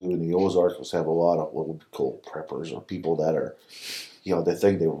in the Ozarks have a lot of what we call preppers, or people that are, they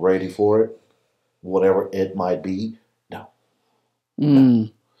think they're ready for it, whatever it might be. No. No.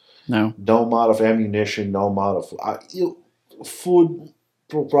 No amount of ammunition, no amount of food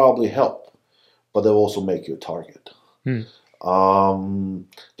will probably help, but they'll also make you a target. There's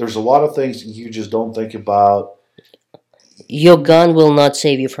a lot of things you just don't think about. Your gun will not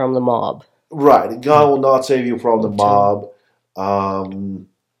save you from the mob. Right, a gun will not save you from the mob.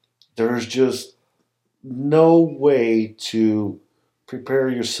 There's just no way to prepare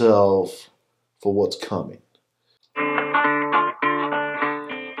yourself for what's coming.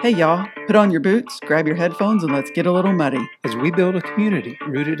 Hey y'all, put on your boots, grab your headphones, and let's get a little muddy. As we build a community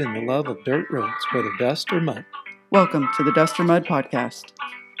rooted in the love of dirt roads, whether dust or mud. Welcome to the Dust or Mud Podcast.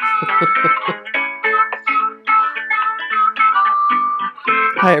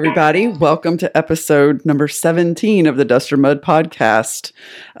 Hi everybody, welcome to episode number 17 of the Dust or Mud Podcast.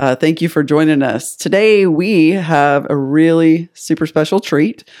 Thank you for joining us. Today we have a really super special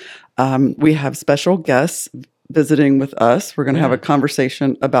treat. We have special guests visiting with us. We're going to have a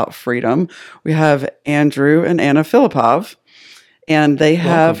conversation about freedom. We have Andrew and Anna Filipov, and they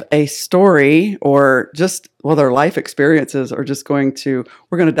have a story or their life experiences are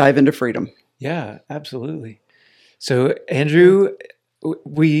we're going to dive into freedom. Yeah, absolutely. So Andrew,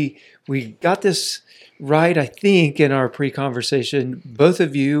 we got this right, I think, in our pre-conversation, both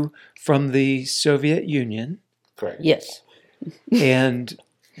of you from the Soviet Union. Correct. Yes.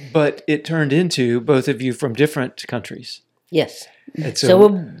 But it turned into both of you from different countries. Yes. And so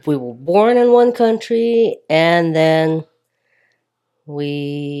we were born in one country, and then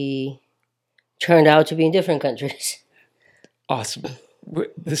we turned out to be in different countries. Awesome.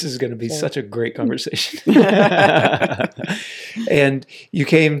 This is going to be such a great conversation. And you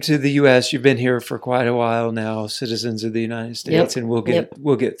came to the U.S. You've been here for quite a while now, citizens of the United States, and we'll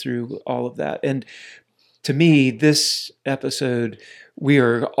get through all of that. And to me, this episode, we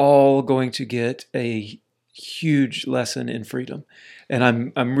are all going to get a huge lesson in freedom, and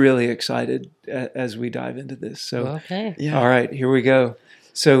I'm really excited as we dive into this. So, okay, All right, here we go.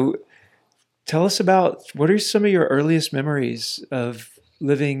 So, tell us about what are some of your earliest memories of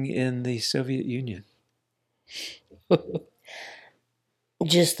living in the Soviet Union?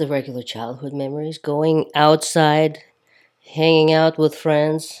 Just the regular childhood memories: going outside, hanging out with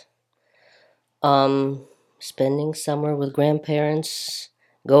friends, spending summer with grandparents,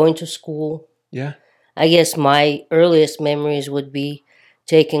 going to school. Yeah. I guess my earliest memories would be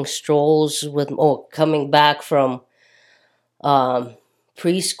taking strolls coming back from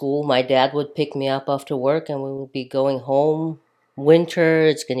preschool. My dad would pick me up after work and we would be going home. Winter,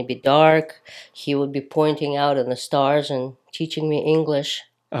 it's going to be dark. He would be pointing out in the stars and teaching me English.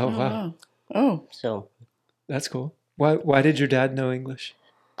 Oh, wow. Oh. So That's cool. Why did your dad know English?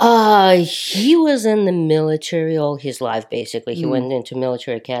 He was in the military all his life, basically. He went into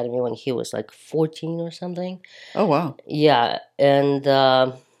military academy when he was like 14 or something. Oh, wow. Yeah,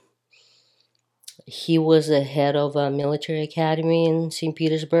 and he was the head of a military academy in St.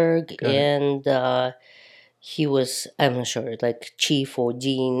 Petersburg, and he was, I'm not sure, like chief or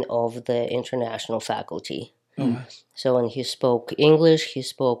dean of the international faculty. Oh, wow. So when he spoke English, he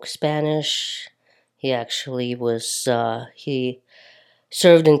spoke Spanish. He actually was, he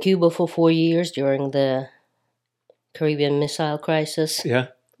served in Cuba for 4 years during the Caribbean Missile Crisis. Yeah.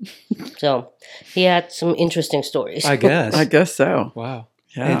 So he had some interesting stories. I guess. I guess so. Wow.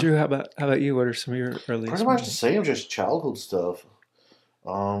 Yeah. Andrew, how about you? What are some of your earliest Pretty much the same, just childhood stuff.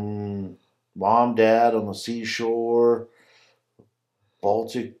 Mom, dad on the seashore,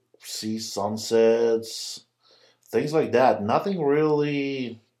 Baltic Sea sunsets, things like that. Nothing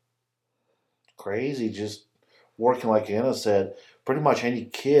really crazy, just working like Anna said. Pretty much any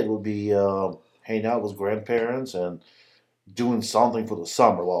kid would be hanging out with grandparents and doing something for the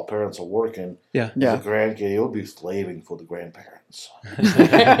summer while parents are working. Yeah. The grandkid, he'll be slaving for the grandparents.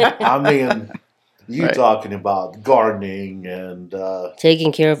 I mean, you talking about gardening and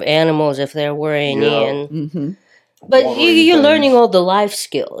taking care of animals if there were any. Mm-hmm. But watering you're things. learning all the life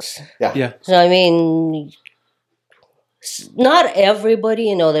skills. Yeah. So, I mean, not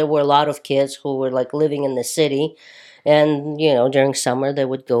everybody, there were a lot of kids who were like living in the city. And, during summer, they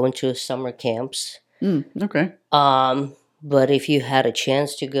would go into summer camps. Okay. But if you had a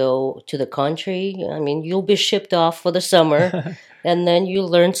chance to go to the country, I mean, you'll be shipped off for the summer. And then you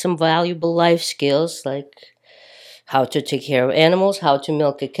learn some valuable life skills like how to take care of animals, how to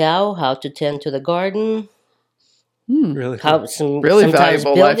milk a cow, how to tend to the garden. Really cool. How Really sometimes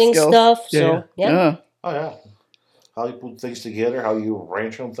valuable life building skills. stuff. Yeah, So, yeah. oh yeah, how you put things together, how you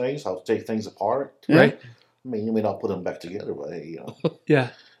arrange on things, how to take things apart. Yeah. Right. I mean, you may not put them back together, but hey, Yeah.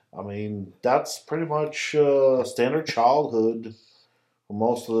 I mean, that's pretty much standard childhood for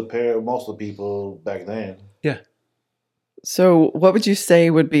most of the people back then. Yeah. So, what would you say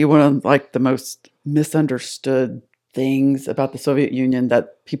would be one of like the most misunderstood things about the Soviet Union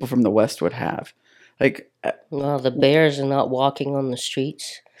that people from the West would have? Like, Well, the bears are not walking on the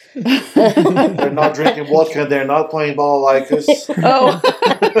streets. They're not drinking vodka. They're not playing ball like us. oh,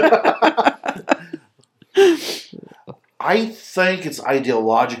 I think it's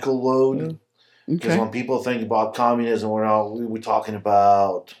ideological load. Because okay, when people think about communism, we're talking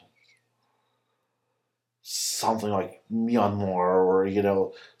about something like Myanmar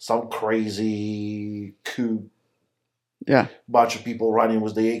or some crazy coup. yeah, Bunch of people running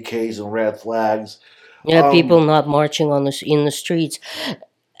with the AKs and red flags. Yeah, people not marching in the streets.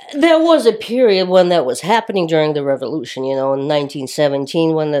 There was a period when that was happening during the revolution, in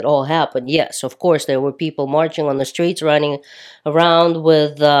 1917 when that all happened. Yes, of course, there were people marching on the streets, running around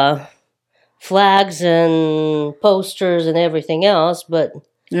with flags and posters and everything else. But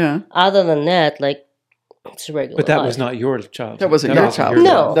yeah. other than that, like, it's a regular But that life. was not your childhood. That wasn't your childhood.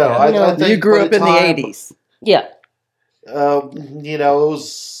 No. No, I think You grew by up in the time, 80s. Yeah. It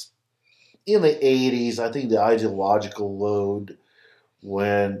was in the 80s. I think the ideological load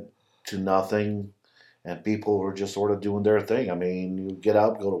went to nothing, and people were just sort of doing their thing. I mean, you get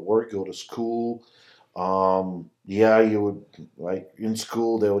up, go to work, go to school. You would, like, in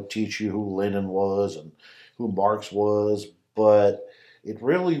school, they would teach you who Lenin was and who Marx was, but it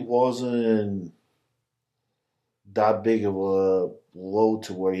really wasn't that big of a load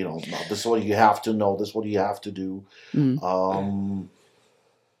to where, no, this is what you have to know, this is what you have to do. Mm.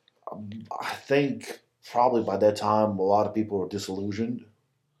 I think probably by that time, a lot of people were disillusioned.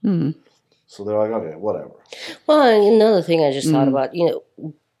 Mm. So they're like, okay, whatever. Well, another thing I just thought about,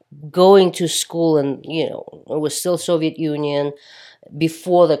 going to school and, it was still Soviet Union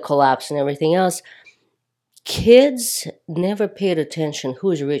before the collapse and everything else. Kids never paid attention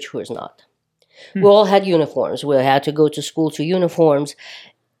who's rich, who's not. We all had uniforms. We had to go to school to uniforms.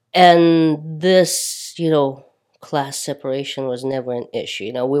 And this, class separation was never an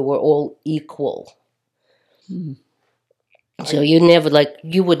issue. We were all equal. Mm. So you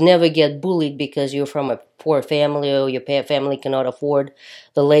would never get bullied because you're from a poor family or your family cannot afford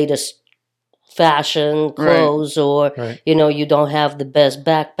the latest fashion clothes, or you don't have the best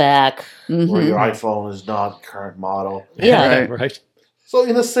backpack, or your iPhone is not current model. Yeah, right. So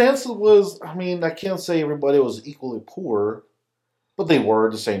in a sense, it was. I mean, I can't say everybody was equally poor, but they were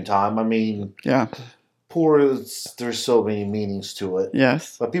at the same time. I mean, Yeah. poor is, there's so many meanings to it.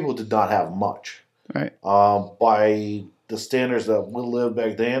 Yes. But people did not have much. Right. By the standards that we lived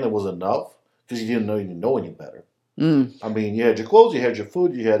back then, it was enough because you didn't know any better. Mm. I mean, you had your clothes, you had your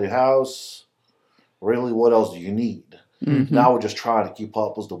food, you had your house. Really, what else do you need? Mm-hmm. Now we're just trying to keep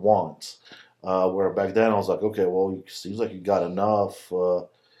up with the wants. Where back then I was like, okay, well, it seems like you got enough. You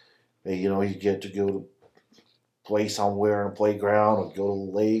get to go to play somewhere on a playground or go to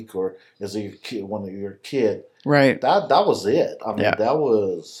the lake or as a kid when you're a kid. Right. That was it. I mean, that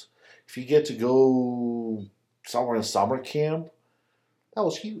was, if you get to go somewhere in summer camp, that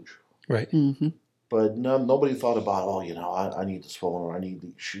was huge. Right. Mm-hmm. But nobody thought about, I need this phone or I need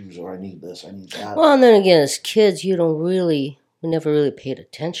these shoes or I need this, I need that. Well, and then again, as kids, we never really paid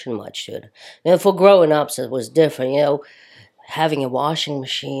attention much to it. Now, for growing ups, it was different. Having a washing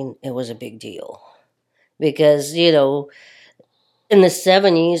machine, it was a big deal. Because, in the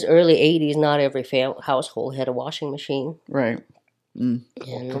 70s, early 80s, not every household had a washing machine. Right. Mm.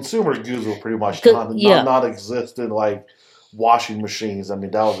 Consumer goods were pretty much not existent, like washing machines. I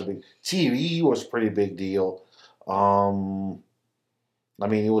mean, that was a big... TV was a pretty big deal. I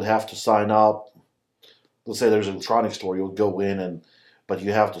mean, you would have to sign up. Let's say there's an electronics store, you would go in, but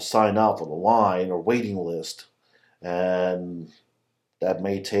you have to sign up for the line or waiting list. And that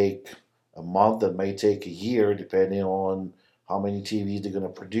may take a month, that may take a year, depending on how many TVs they're going to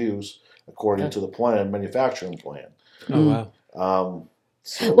produce according to the manufacturing plan. Oh, wow.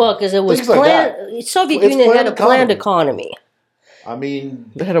 Because it was planned. Like Soviet Union had a planned economy. I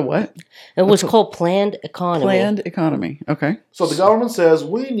mean, they had a what? It was called planned economy. Planned economy. Okay. So the government says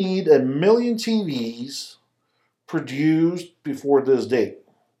we need 1 million TVs produced before this date,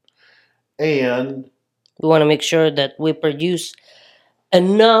 and we want to make sure that we produce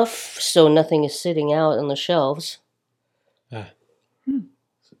enough so nothing is sitting out on the shelves.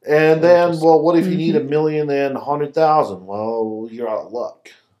 And then, what if you need 1 million and 100,000? Well, you're out of luck.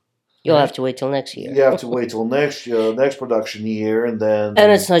 You'll have to wait till next year. You have to wait till next production year, and then...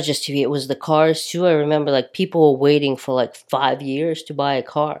 And it's not just TV, it was the cars, too. I remember, people were waiting for, 5 years to buy a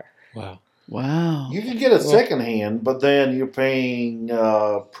car. Wow. Wow. You can get it secondhand, but then you're paying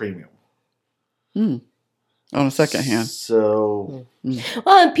premium. On a second hand. So,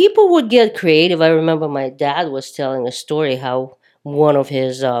 Well, and people would get creative. I remember my dad was telling a story how one of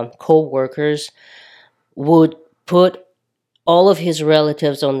his co-workers would put all of his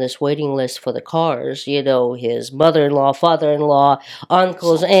relatives on this waiting list for the cars, his mother-in-law, father-in-law,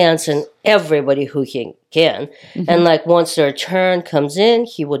 uncles, aunts, and everybody who he can. And like once their turn comes in,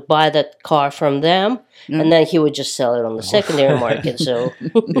 he would buy that car from them, and then he would just sell it on the secondary market. So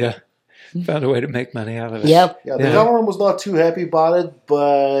Yeah. Found a way to make money out of it. yeah. the government was not too happy about it,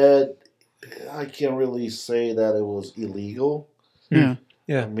 but I can't really say that it was illegal. Yeah.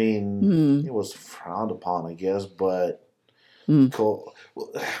 Yeah. I mean, it was frowned upon, I guess, but cool.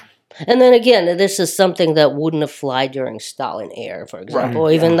 And then again, this is something that wouldn't have fly during Stalin era, for example,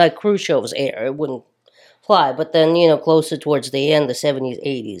 or even like Khrushchev's era. It wouldn't fly. But then, closer towards the end, the 70s,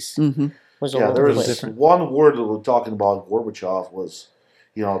 80s was a Yeah, little there was different. one word that we're talking about Gorbachev was,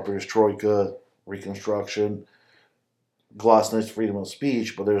 perestroika, reconstruction, glasnost, freedom of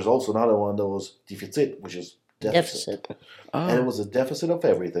speech, but there's also another one that was deficit, which is deficit. And it was a deficit of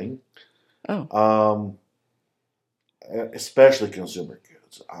everything. Especially consumer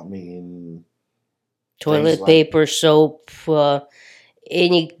goods. I mean, Toilet paper, soap,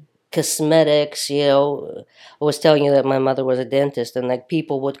 any cosmetics, I was telling you that my mother was a dentist, and like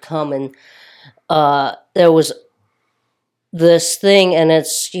people would come and there was this thing, and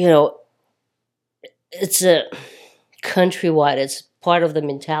it's, it's a countrywide, it's part of the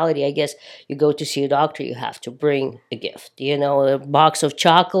mentality, I guess. You go to see a doctor, you have to bring a gift, a box of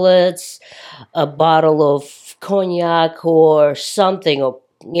chocolates, a bottle of cognac or something, or,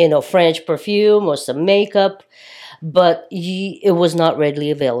 French perfume or some makeup, but it was not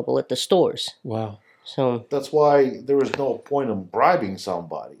readily available at the stores. Wow. So that's why there was no point in bribing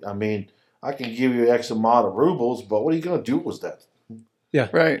somebody. I mean, I can give you X amount of rubles, but what are you going to do with that? Yeah.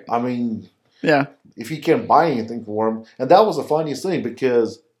 Right. I mean, yeah. If you can't buy anything for them. And that was the funniest thing,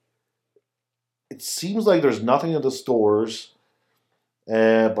 because it seems like there's nothing in the stores,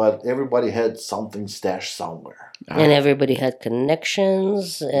 but everybody had something stashed somewhere. And everybody had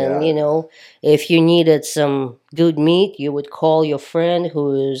connections. And, if you needed some good meat, you would call your friend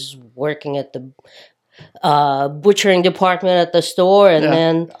who is working at the butchering department at the store, and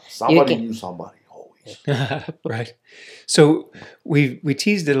then somebody knew somebody always. Right. So we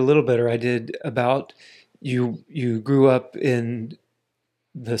teased it a little bit, or I did, about you grew up in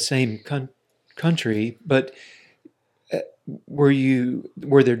the same country, but were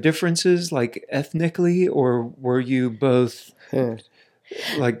there differences, like ethnically, or were you both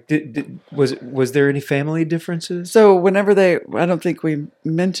like was there any family differences? So whenever I don't think we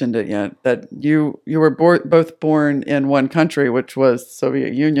mentioned it yet, that you were both born in one country, which was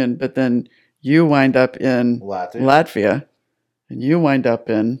Soviet Union, but then you wind up in Latvia, and you wind up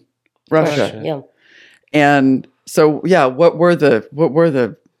in Russia. Yeah. And so, what were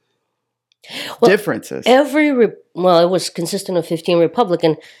the differences? It was consistent of 15 republics,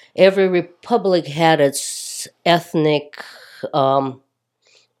 and every republic had its ethnic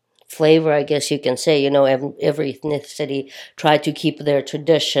flavor, I guess you can say. Every ethnicity tried to keep their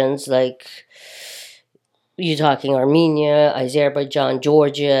traditions, like you're talking Armenia, Azerbaijan,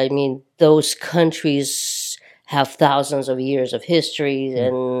 Georgia. I mean, those countries have thousands of years of history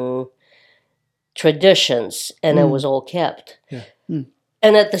and traditions, and it was all kept. Yeah.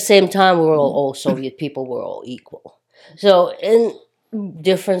 And at the same time, we were all Soviet people, were all equal. So, in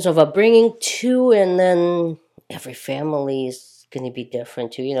difference of upbringing too, and then every family is going to be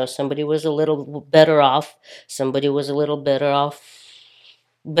different too. Somebody was a little better off, somebody was a little better off,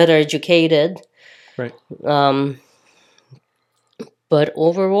 better educated. Right. But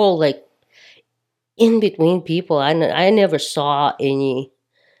overall, like, in between people, I never saw any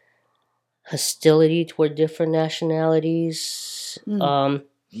hostility toward different nationalities.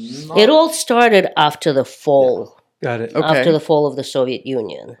 It all started after the fall. Got it. Okay. After the fall of the Soviet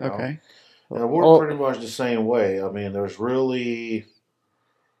Union. Okay. And we're pretty much the same way. I mean, there's really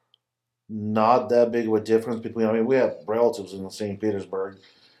not that big of a difference between. I mean, we have relatives in St. Petersburg,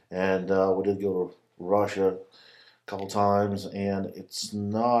 and we did go to Russia a couple times, and it's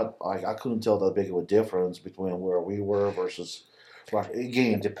not. I couldn't tell that big of a difference between where we were versus Russia.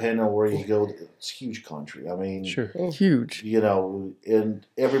 Again, depending on where you go, it's a huge country. I mean, Sure. Huge. And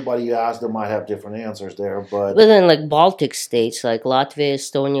everybody you ask them might have different answers there, but then, like, Baltic states, like Latvia,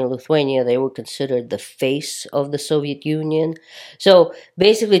 Estonia, Lithuania, they were considered the face of the Soviet Union. So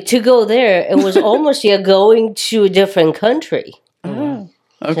basically, to go there, it was almost you're going to a different country. Oh,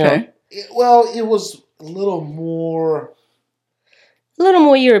 okay. it was a little more. A little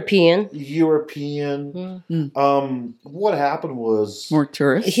more European. European. What happened was More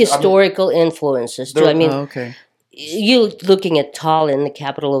tourists. Historical influences too. I mean, okay. You looking at Tallinn, the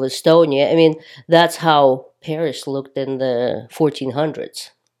capital of Estonia. I mean, that's how Paris looked in the 1400s.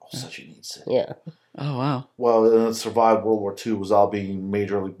 Such a neat city. Yeah. Oh wow. Well, it survived World War II. Was all being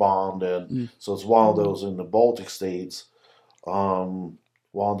majorly bombed, and so it's one of those in the Baltic states. One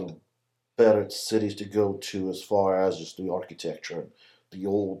of the better cities to go to as far as just the architecture, the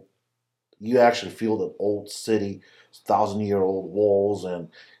old. You actually feel the old city, 1,000-year-old walls and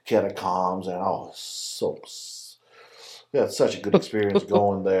catacombs, and it's such a good experience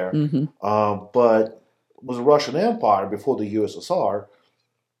going there. But it was a Russian Empire before the USSR.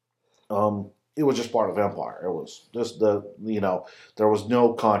 It was just part of empire. It was just there was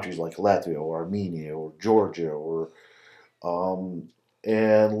no countries like Latvia or Armenia or Georgia or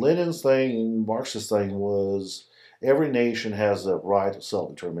and Lenin's thing and Marx's thing was every nation has the right of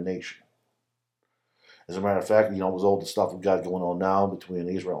self-determination. As a matter of fact, with all the stuff we've got going on now between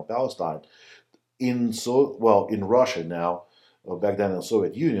Israel and Palestine, in Russia now, back then in the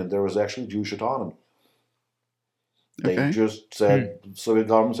Soviet Union, there was actually Jewish autonomy. They just said, the Soviet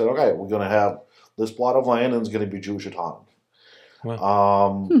government said, okay, we're going to have this plot of land and it's going to be Jewish autonomy.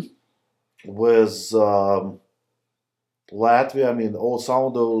 Wow. Was Latvia, some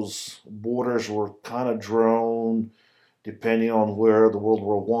of those borders were kind of drawn depending on where the World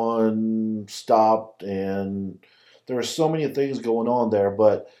War One stopped, and there were so many things going on there,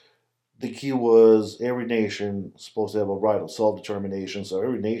 but the key was every nation was supposed to have a right of self-determination, so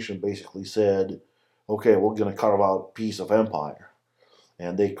every nation basically said, okay, we're going to carve out a piece of empire.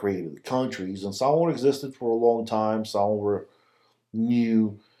 And they created countries, and some existed for a long time, some were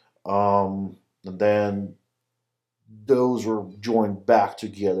new, and then those were joined back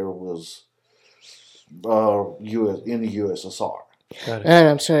together was in the USSR. And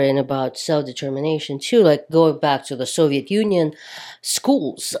I'm sorry, and about self-determination too, like going back to the Soviet Union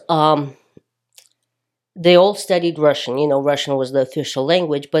schools, they all studied Russian. Russian was the official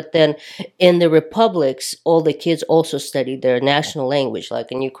language, but then in the republics, all the kids also studied their national language.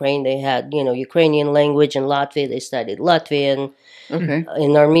 Like in Ukraine, they had, Ukrainian language. In Latvia, they studied Latvian. Okay.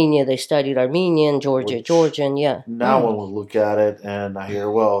 In Armenia, they studied Armenian, Georgian, yeah. Now when we look at it and I hear,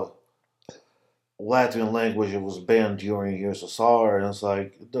 Latvian language, it was banned during USSR, and it's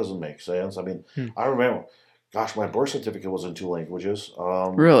like, it doesn't make sense. I remember, my birth certificate was in 2 languages.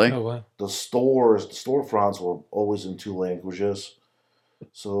 Really? Oh, wow. The storefronts were always in 2 languages.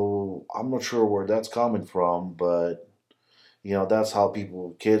 So I'm not sure where that's coming from, but, that's how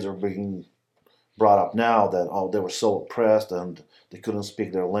kids are being brought up now that, they were so oppressed and they couldn't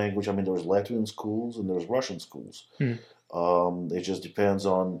speak their language. There was Latvian schools and there was Russian schools. It just depends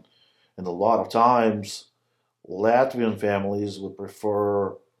on, and a lot of times, Latvian families would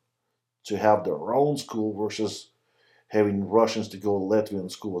prefer to have their own school versus having Russians to go to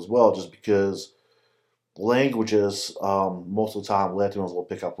Latvian school as well, just because languages, most of the time, Latvians will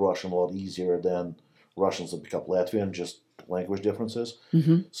pick up Russian a lot easier than Russians will pick up Latvian, just language differences.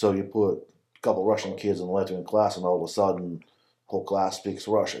 So you put a couple Russian kids in the Latvian class, and all of a sudden, the whole class speaks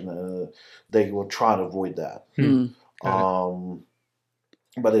Russian. They were trying to avoid that.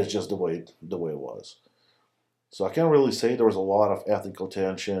 But it's just the way it was. So I can't really say there was a lot of ethnical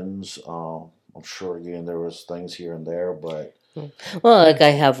tensions. I'm sure, again, there was things here and there, but... Well, like I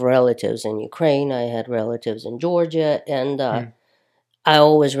have relatives in Ukraine, I had relatives in Georgia, and I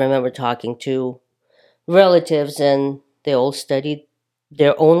always remember talking to relatives, and they all studied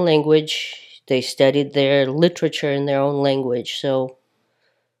their own language. They studied their literature in their own language, so...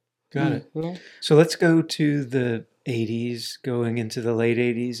 Got it. Yeah. So let's go to the 80s, going into the late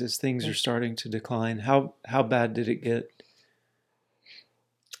 80s as things are starting to decline. How bad did it get?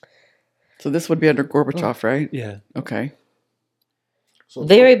 So this would be under Gorbachev, right? Yeah. Okay. So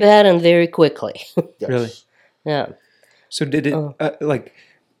very bad and very quickly. Yes. Really? Yeah. So did it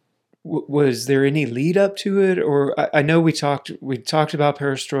was there any lead up to it, or I know we talked about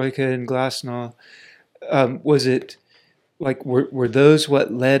Perestroika and Glasnost. Was it like were those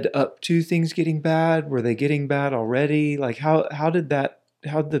what led up to things getting bad? Were they getting bad already? Like how did the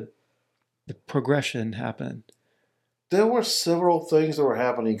progression happen? There were several things that were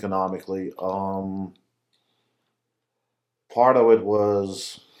happening economically. Part of it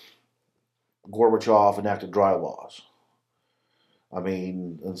was Gorbachev enacted dry laws.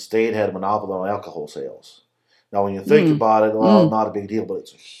 The state had a monopoly on alcohol sales. Now, when you think about it, not a big deal, but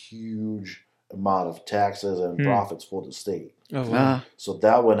it's a huge amount of taxes and profits for the state. Oh, wow. So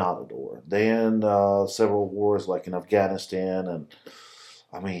that went out the door. Then several wars like in Afghanistan, and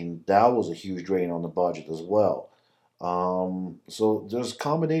that was a huge drain on the budget as well. So there's a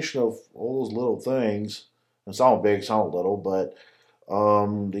combination of all those little things, and some are big, some are little, but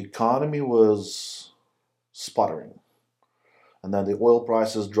the economy was sputtering. And then the oil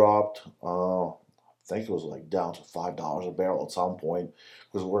prices dropped. I think it was like down to $5 a barrel at some point,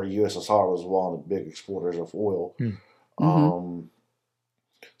 because where USSR was one of the big exporters of oil. Mm-hmm.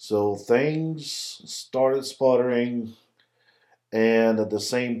 So things started sputtering, and at the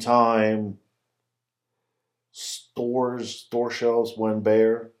same time, store shelves went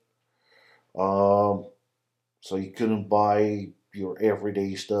bare. Um, so you couldn't buy your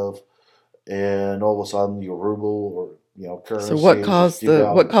everyday stuff, and all of a sudden your ruble or currency So what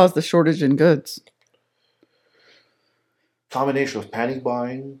devalued. caused the shortage in goods? Combination of panic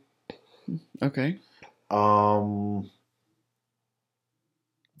buying. Okay. I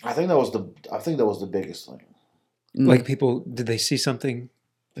think that was the biggest thing. Like people, did they see something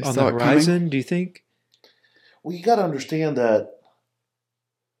They on saw the it coming? horizon, do you think? Well, you got to understand that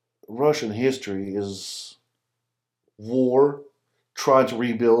Russian history is war, trying to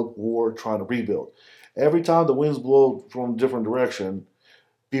rebuild, war, trying to rebuild. Every time the winds blow from a different direction,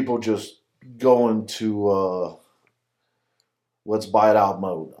 people just go into let's buy it out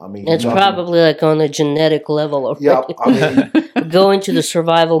mode. I mean, It's probably like on a genetic level already. Yeah, I mean, Go into the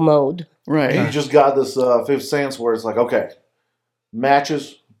survival mode. Right. you just got this fifth sense where it's like, okay,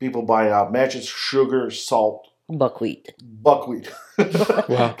 matches, people buying out matches, sugar, salt, Buckwheat. buckwheat,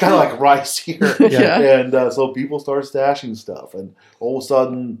 Wow. kind of like rice here. Yeah. And so people start stashing stuff, and all of a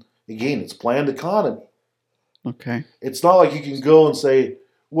sudden, again, it's planned economy. Okay. It's not like you can go and say,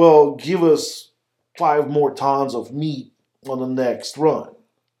 well, give us 5 more tons of meat on the next run.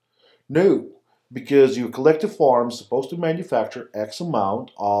 No, because your collective farm is supposed to manufacture X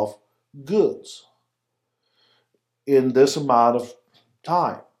amount of goods in this amount of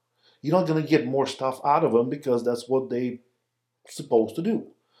time. You're not going to get more stuff out of them because that's what they're supposed to do.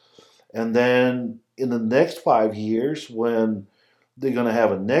 And then in the next 5 years, when they're going to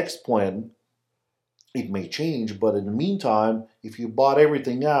have a next plan, it may change. But in the meantime, if you bought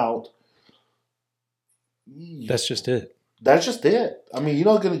everything out, That's just it. that's just it. I mean, you're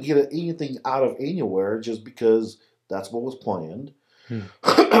not going to get anything out of anywhere just because that's what was planned.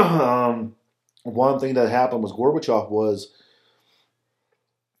 One thing that happened was Gorbachev was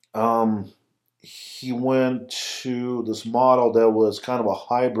he went to this model that was kind of a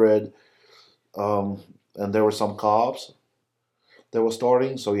hybrid, and there were some co-ops that were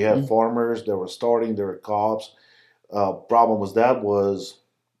starting. So you had farmers that were starting, there were co-ops. Problem was that was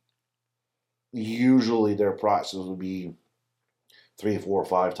usually their prices would be 3, 4, or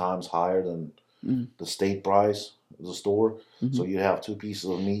 5 times higher than the state price of the store. Mm-hmm. So you'd have 2 pieces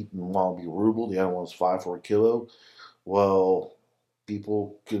of meat, and one would be ruble, the other one's 5 for a kilo. Well,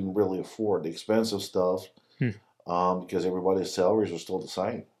 people couldn't really afford the expensive stuff because everybody's salaries were still the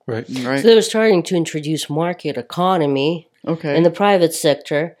same. Right. Right. So they were starting to introduce market economy Okay. in the private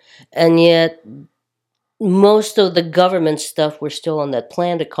sector, and yet most of the government stuff were still on that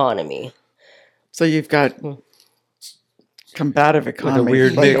planned economy. So you've got combative economy.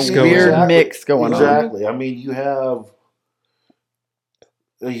 weird like mix a going weird on. mix going on. Exactly. I mean,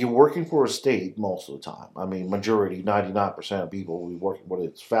 you're working for a state most of the time. I mean, majority, 99% of people, we working, whether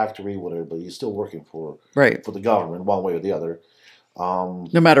it's factory, whatever, but you're still working for Right. the government one way or the other. No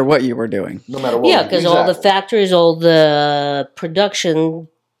matter what you were doing. No matter what. Yeah, because all the Exactly. factories, all the production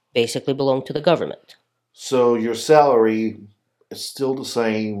basically belong to the government. So your salary is still the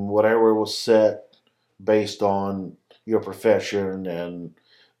same, whatever was set based on your profession and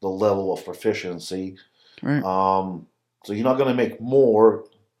the level of proficiency. Right. So you're not going to make more,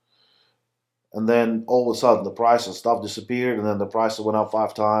 and then all of a sudden the price of stuff disappeared, and then the price went up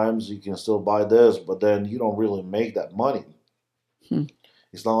 5 times. You can still buy this, but then you don't really make that money.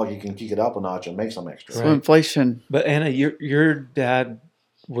 It's not like you can kick it up a notch and make some extra. So inflation. But Anna, your dad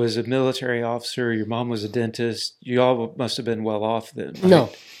was a military officer. Your mom was a dentist. You all must have been well off then. Right? No.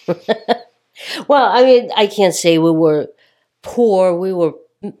 Well, I mean, I can't say we were poor. We were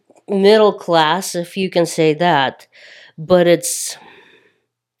middle class, if you can say that. But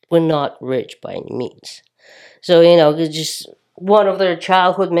we're not rich by any means. So, it's just one of their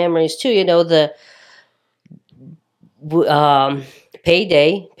childhood memories too. The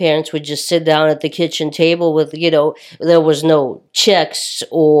payday, parents would just sit down at the kitchen table with, there was no checks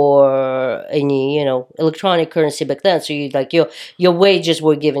or any, electronic currency back then. So your wages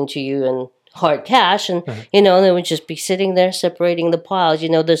were given to you, and hard cash, and they would just be sitting there separating the piles.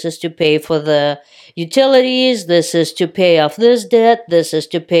 This is to pay for the utilities, this is to pay off this debt, this is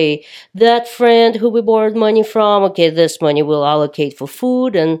to pay that friend who we borrowed money from. Okay, this money we'll allocate for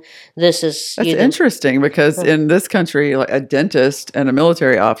food, and this is That's interesting, because in this country, like a dentist and a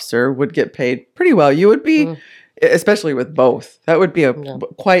military officer would get paid pretty well. You would be, especially with both, that would be a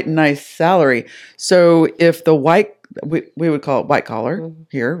quite nice salary. So if the we would call it white collar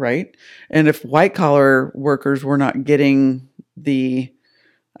here, right? And if white collar workers were not getting I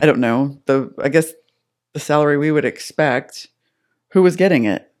don't know, I guess the salary we would expect, who was getting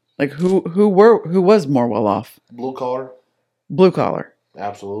it? Like who was more well off? Blue collar. Blue collar.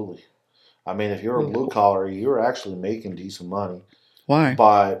 Absolutely. I mean, if you're a blue collar, you're actually making decent money. Why?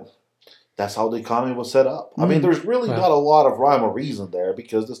 But that's how the economy was set up. I mean, there's really not a lot of rhyme or reason there,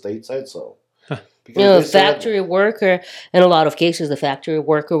 because the state said so. The factory worker, in a lot of cases, the factory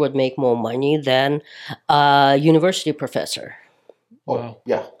worker would make more money than a university professor. Oh, wow.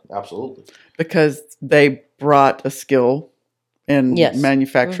 Yeah, absolutely. Because they brought a skill in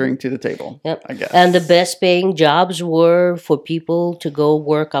manufacturing to the table, I guess. And the best paying jobs were for people to go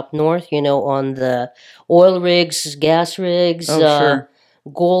work up north, on the oil rigs, gas rigs,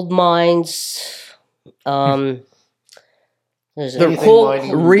 gold mines, the coal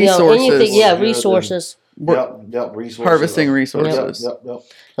resources. Resources. Resources. Harvesting resources. Yep.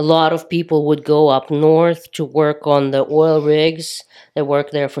 A lot of people would go up north to work on the oil rigs. They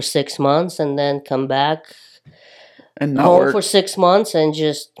work there for 6 months and then come back and home for 6 months and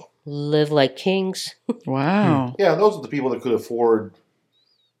just live like kings. Wow. Yeah, those are the people that could afford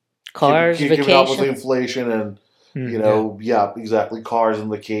cars, keeping up with the inflation and exactly, cars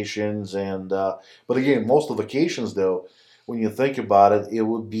and vacations. And but again, most of the vacations, though, when you think about it, it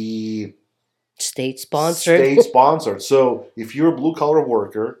would be state sponsored. So if you're a blue collar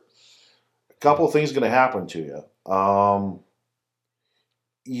worker, a couple of things are going to happen to you.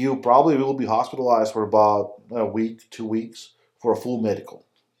 You probably will be hospitalized for about a week, 2 weeks for a full medical.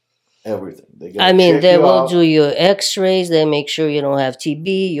 Everything. They will do your X-rays. They make sure you don't have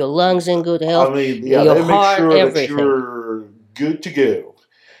TB, your lungs in good health. They make sure that you're good to go.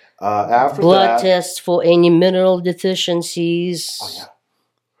 After blood tests for any mineral deficiencies. Oh,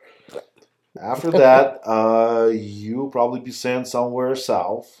 yeah. After that, you'll probably be sent somewhere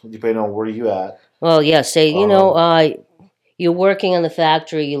south, depending on where you at. Well, yeah. Say you're working in the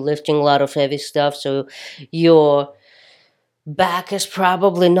factory, you're lifting a lot of heavy stuff, so your back is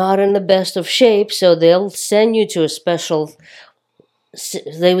probably not in the best of shape. So they'll send you to a special.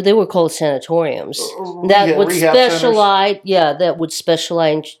 They were called sanatoriums that would specialize. That would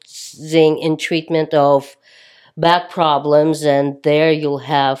specialize in treatment of back problems, and there you'll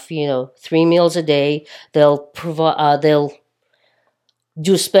have 3 meals a day. They'll provide. They'll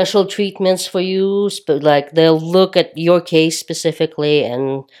do special treatments for you. Like they'll look at your case specifically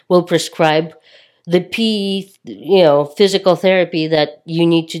and will prescribe the physical therapy that you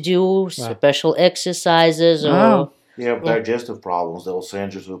need to do. Special exercises or. You have digestive problems, they'll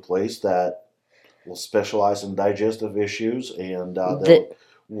send you to a place that will specialize in digestive issues, and they'll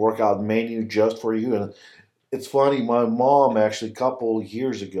work out a menu just for you. And it's funny, my mom actually a couple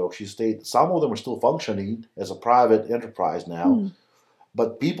years ago, she stated some of them are still functioning as a private enterprise now,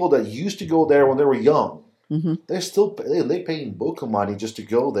 but people that used to go there when they were young, they're paying book of money just to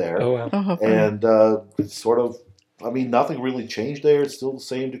go there. Oh, wow. And it's sort of, nothing really changed there. It's still the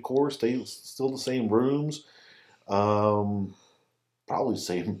same decor, still the same rooms. Probably the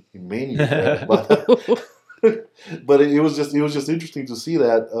same menu, but it was just interesting to see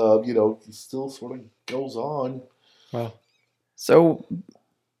that it still sort of goes on. Wow. So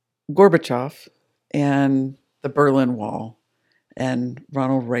Gorbachev and the Berlin Wall and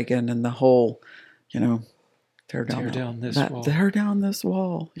Ronald Reagan and the whole, tear down this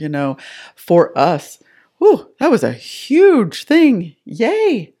wall. For us, that was a huge thing.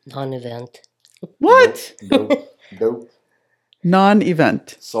 Yay! Non-event. What? Nope.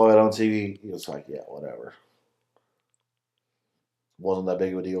 Non-event. Saw it on TV. It was like, yeah, whatever. Wasn't that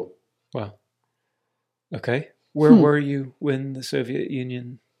big of a deal. Wow. Okay. Where were you when the Soviet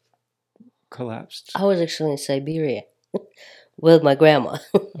Union collapsed? I was actually in Siberia with my grandma.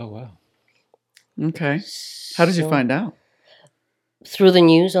 Oh, wow. Okay. How did you find out? Through the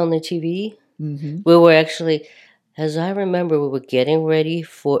news on the TV. Mm-hmm. We were actually... As I remember, we were getting ready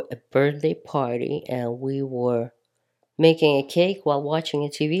for a birthday party, and we were making a cake while watching a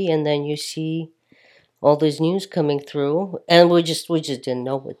TV, and then you see all this news coming through, and we just didn't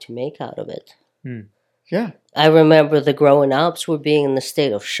know what to make out of it. Yeah. I remember the growing ups were being in the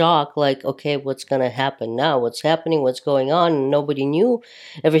state of shock, like, okay, what's going to happen now? What's happening? What's going on? And nobody knew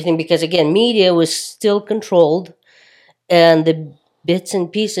everything because, again, media was still controlled, and the bits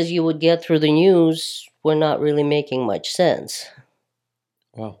and pieces you would get through the news were not really making much sense.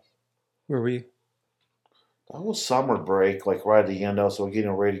 Wow. Where were you? That was summer break, like right at the end. So we're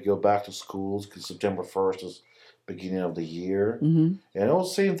getting ready to go back to schools because September 1st is beginning of the year. Mm-hmm. And it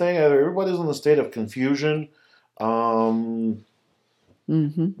was the same thing. Everybody's in a state of confusion. Well,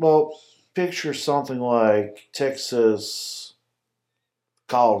 picture something like Texas,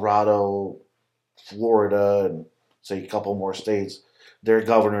 Colorado, Florida, and say a couple more states. Their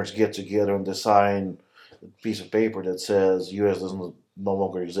governors get together and they sign a piece of paper that says U.S. doesn't no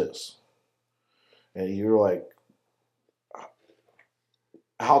longer exist. And you're like,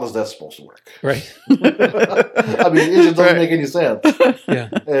 how does that supposed to work? Right. I mean, it just doesn't make any sense. Yeah.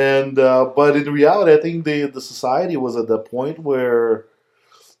 And but in reality, I think the society was at the point where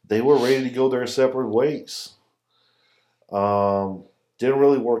they were ready to go their separate ways. Didn't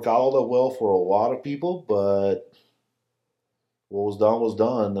really work out all that well for a lot of people, but what was done was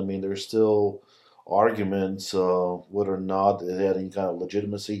done. I mean, there's still arguments whether or not it had any kind of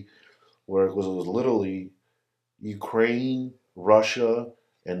legitimacy, where it was literally Ukraine, Russia,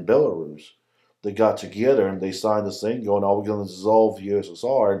 and Belarus. They got together and they signed this thing going, "Oh, we're going to dissolve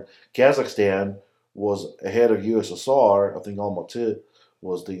USSR." And Kazakhstan was ahead of USSR. I think Almaty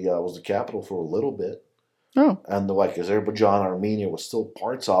was the capital for a little bit. Oh. And like Azerbaijan, Armenia was still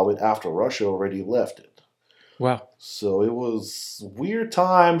parts of it after Russia already left it. Wow. So it was weird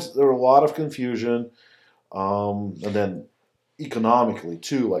times. There were a lot of confusion. And then economically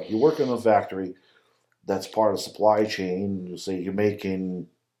too, like you work in a factory that's part of the supply chain. You say you're making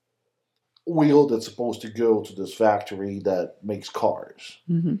wheel that's supposed to go to this factory that makes cars.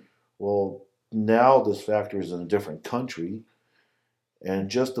 Mm-hmm. Well, now this factory is in a different country, and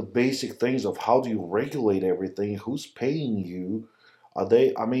just the basic things of how do you regulate everything, who's paying you,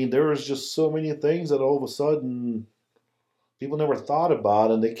 I mean, there was just so many things that all of a sudden people never thought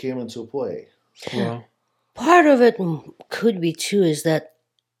about, and they came into play. Wow. Part of it could be too is that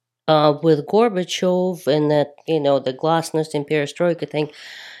with Gorbachev and that, the glasnost and perestroika thing,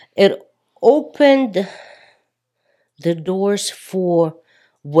 it opened the doors for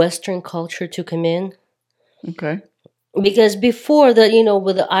Western culture to come in. Okay. Because before that,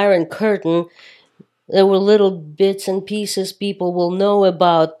 with the Iron Curtain, there were little bits and pieces people will know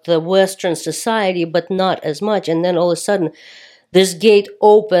about the Western society, but not as much. And then all of a sudden, this gate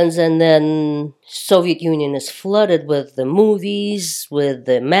opens, and then Soviet Union is flooded with the movies, with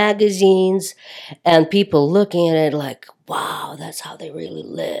the magazines, and people looking at it like, wow, that's how they really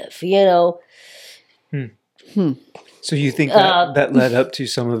live, So you think that led up to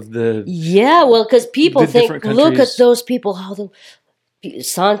some of the... Yeah, well, because people the think, different look at countries- those people, how the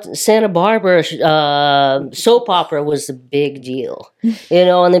Santa Barbara soap opera was a big deal,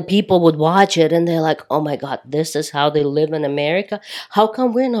 and then people would watch it and they're like, oh my God, this is how they live in America. How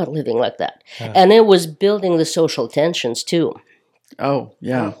come we're not living like that? Yeah. And it was building the social tensions too. Oh,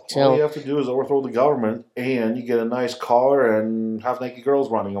 yeah. All you have to do is overthrow the government, and you get a nice car and half-naked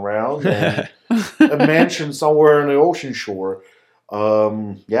girls running around, and a mansion somewhere in the ocean shore.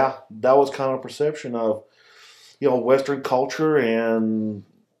 Yeah, that was kind of perception of, Western culture and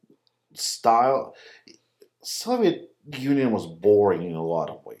style. Soviet Union was boring in a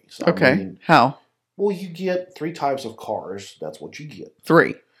lot of ways. Okay. I mean, How? well, you get 3 types of cars. That's what you get.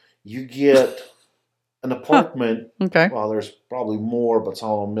 3. You get an apartment. Okay. Well, there's probably more, but it's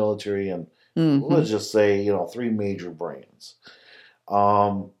all military and Mm-hmm. let's just say, 3 major brands.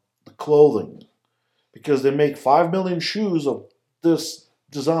 The clothing, because they make 5 million shoes of this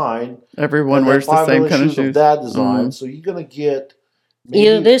design. Everyone and then wears the 5 same million kind of of shoes. that design. Mhm. So you're going to get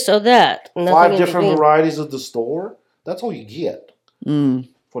Either maybe this or that. Nothing 5 in different between. varieties of the store. That's all you get Mm.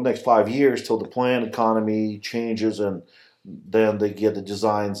 for the next 5 years till the planned economy changes, and then they get the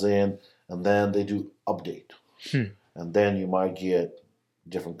designs in, and then they do update. And then you might get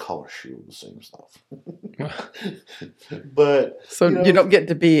different color shoe, the same stuff. But So you don't get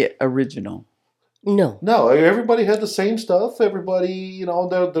to be original. No. everybody had the same stuff. Everybody,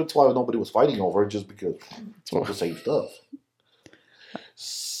 that's why nobody was fighting over it, just because it's all the same stuff.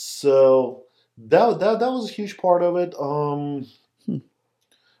 So that was a huge part of it. I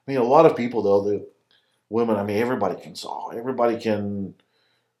mean, a lot of people though, the women. I mean, everybody can sew. Everybody can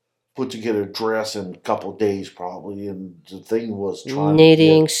put together a dress in a couple of days, probably. And the thing was trying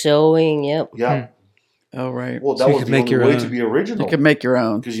Knitting, sewing, yep. to get, yeah. Oh, right. Well, that So you was could the make only your way own. to be original. You can make your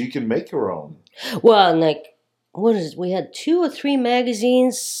own. Because you can make your own. Well, and like, what is it? We had 2 or 3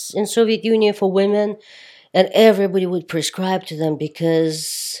 magazines in Soviet Union for women, and everybody would prescribe to them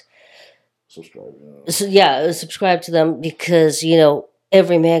because Subscribe. subscribe to them because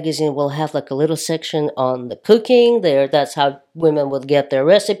every magazine will have like a little section on the cooking there. That's how women would get their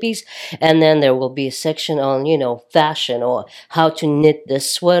recipes. And then there will be a section on, fashion, or how to knit the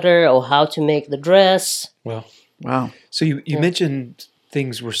sweater, or how to make the dress. Well, Wow. so you mentioned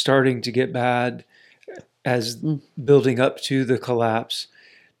things were starting to get bad as building up to the collapse.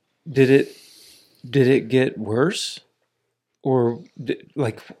 Did it get worse? Or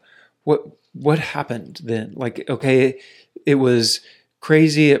what happened then? Like, okay, it was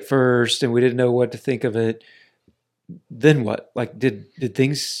crazy at first and we didn't know what to think of it. Then what? Like, did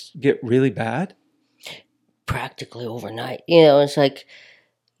things get really bad? Practically overnight. It's like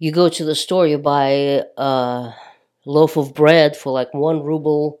you go to the store, you buy a loaf of bread for like 1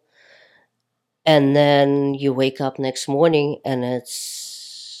 ruble, and then you wake up next morning and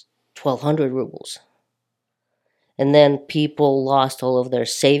it's 1,200 rubles. And then people lost all of their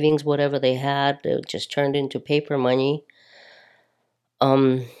savings, whatever they had. It just turned into paper money.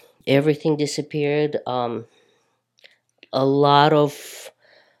 Everything disappeared. A lot of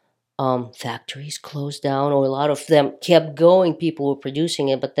factories closed down, or a lot of them kept going. People were producing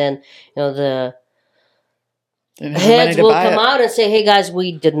it, but then the Didn't have the money heads to will buy come it. out and say, "Hey guys,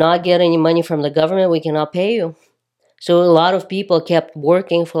 we did not get any money from the government. We cannot pay you." So a lot of people kept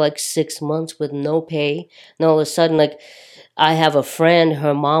working for like 6 months with no pay. And all of a sudden, like, I have a friend,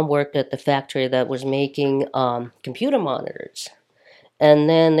 her mom worked at the factory that was making computer monitors. And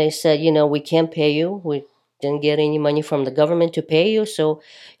then they said, we can't pay you. We didn't get any money from the government to pay you. So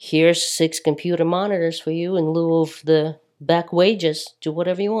here's 6 computer monitors for you in lieu of the back wages. Do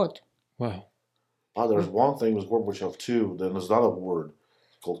whatever you want. Wow. Oh, there's one thing with Gorbachev too. Then there's another word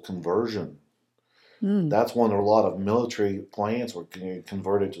called conversion. That's when a lot of military plants were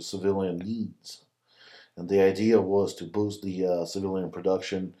converted to civilian needs, and the idea was to boost the civilian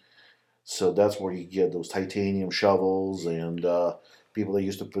production. So that's where you get those titanium shovels and people that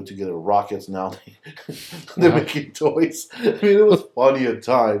used to put together rockets. Now they're making toys. I mean, it was funny at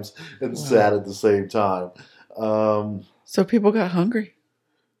times and sad at the same time. So people got hungry.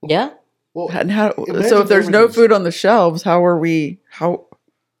 Yeah. Well, And how? imagine So if there's no everything's- food on the shelves,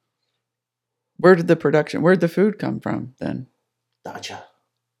 where did the production? Where did the food come from then? Dacha.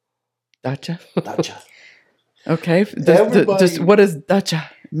 Dacha. Okay. Okay. Everybody- What does dacha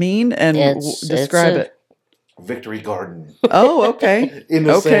mean? And describe it. Victory garden. Oh, okay. In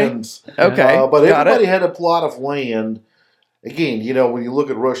a sense. Okay. But Got everybody it. had a plot of land. Again, when you look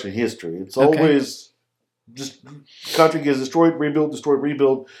at Russian history, it's Okay. always just country gets destroyed,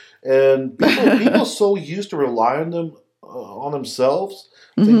 rebuild, and people so used to rely on them on themselves.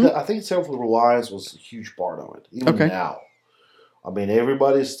 I think self-reliance was a huge part of it, even now. I mean,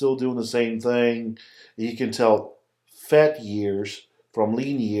 everybody's still doing the same thing. You can tell fat years from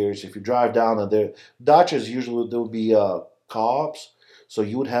lean years. If you drive down there, dachas usually there would be co-ops. So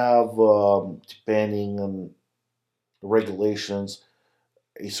you would have, depending on the regulations,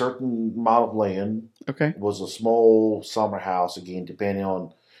 a certain amount of land. Okay. Was a small summer house. Again, depending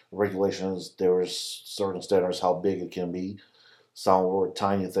on regulations, there was certain standards how big it can be. Some were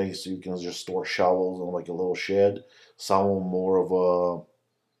tiny things, so you can just store shovels in like a little shed. Some were more of a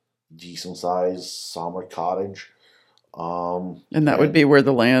decent sized summer cottage. And that would be where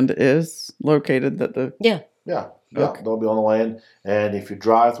the land is located. Yeah. Okay. They'll be on the land. And if you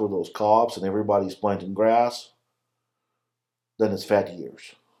drive through those co-ops and everybody's planting grass, then it's fat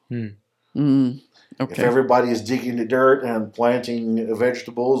years. If Okay. everybody is digging the dirt and planting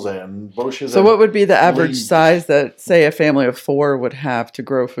vegetables and bushes. So what would be the average leaves. size that, say, a family of 4 would have to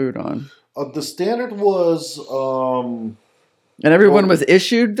grow food on? The standard was And everyone was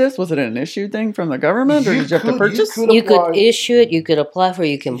issued this? Was it an issued thing from the government, or did you have to purchase? You could issue it, you could apply for it,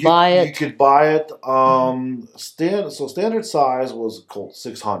 you can buy it. You could buy it. Standard size was called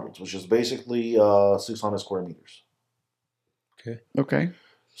 600s, which is basically 600 square meters. Okay.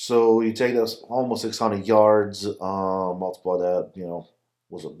 So you take that almost 600 yards, multiply that,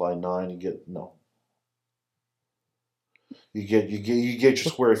 was it by 9? You get your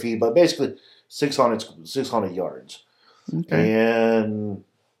square feet, but basically 600 yards. Okay. And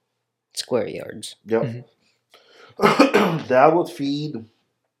Square yards. yep. That would feed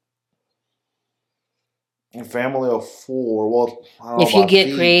a family of 4. Well, I don't know If you about get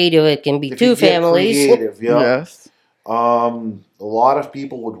feed. creative, it can be If 2 you get families. creative, yeah. Yes. A lot of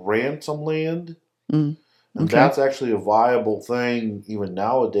people would rent some land, and Okay. that's actually a viable thing even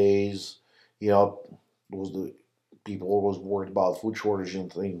nowadays. Was the people always worried about food shortage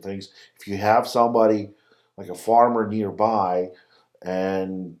and things. If you have somebody like a farmer nearby,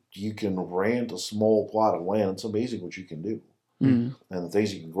 and you can rent a small plot of land. It's amazing what you can do Mm. and the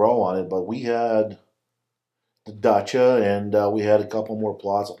things you can grow on it. But we had the dacha, and we had a couple more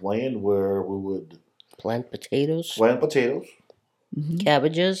plots of land where we would Plant potatoes, plant potatoes. Mhm.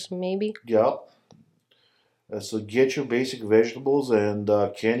 cabbages, maybe. Yep. So get your basic vegetables and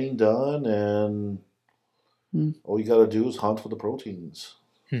canning done, and Mm. all you got to do is hunt for the proteins.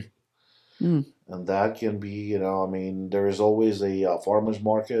 Mm. And that can be, I mean, there is always a farmer's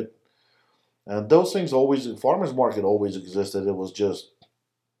market. And those things always, farmer's market always existed. It was just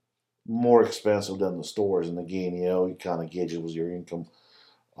more expensive than the stores. And again, you kind of gauge it with your income.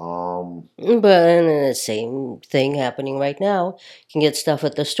 But and the same thing happening right now. You can get stuff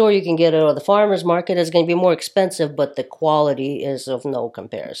at the store. You can get it at the farmer's market. It's going to be more expensive, but the quality is of no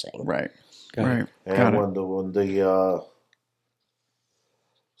comparison. Right. Got it. Right. And Got it. when the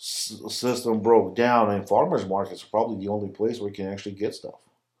system broke down, and farmers markets are probably the only place where you can actually get stuff.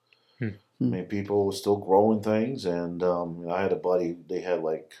 Hmm. I mean, people were still growing things, and I had a buddy. They had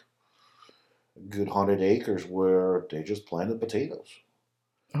like a good 100 acres where they just planted potatoes,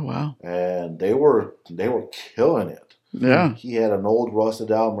 Oh wow. and they were killing it. Yeah. He had an old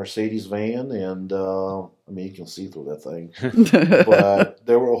rusted out Mercedes van, and I mean, you can see through that thing. But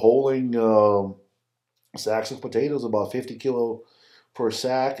they were holding sacks of potatoes, about 50 kilo per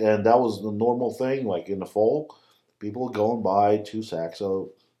sack, and that was the normal thing. Like in the fall, people would go and buy 2 sacks of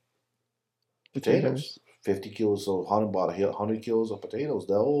potatoes, 50 kilos, so about 100 kilos of potatoes.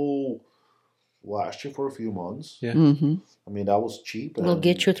 They'll last you for a few months. Yeah. Mm-hmm. I mean, that was cheap. It'll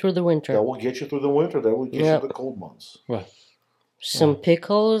get you through the winter. That will get you through the winter. That will get Yep. you the cold months. Well, Some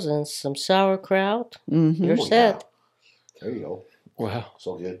pickles and some sauerkraut. Mm-hmm. You're Oh, set. yeah. There you go. wow.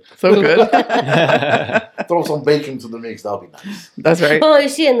 So good. So good. Throw some bacon to the mix. That'll be nice. That's right. Well, you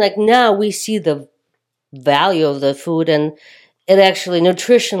see, and like now we see the value of the food, and it actually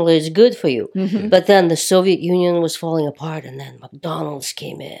nutritionally is good for you. Mm-hmm. But then the Soviet Union was falling apart, and then McDonald's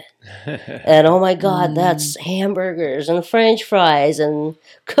came in. And oh my God, that's hamburgers and French fries and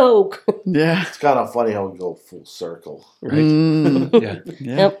Coke. Yeah. It's kind of funny how we go full circle. Right. Mm. Yeah.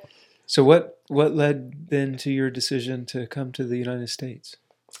 Yeah. Yep. So what led then to your decision to come to the United States?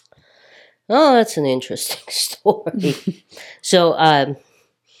 Oh, that's an interesting story. So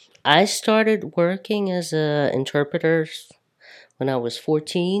I started working as an interpreter when I was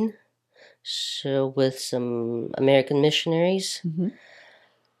 14. So with some American missionaries. Mhm.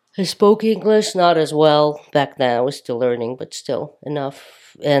 I spoke English, not as well back then. I was still learning, but still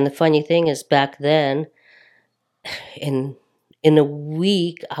enough. And the funny thing is, back then, in a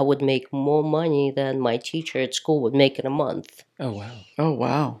week, I would make more money than my teacher at school would make in a month. Oh wow. Oh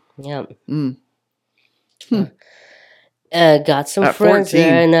wow. Yeah. Mm. Got some At friends 14.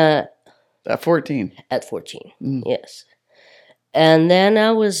 there, and At 14. at 14, Mm. yes. And then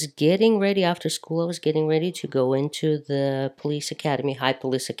I was getting ready after school. I was getting ready to go into the police academy, High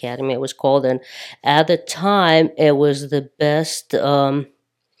Police Academy, it was called. And at the time, it was the best law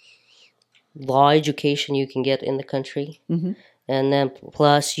education you can get in the country. Mhm. And then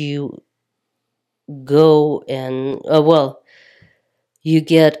plus you go and you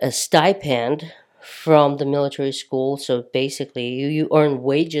get a stipend from the military school. So basically, you earn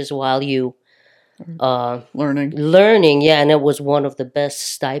wages while you Learning. learning. Yeah, and it was one of the best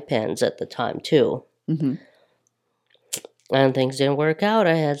stipends at the time too. Mm-hmm. And things didn't work out.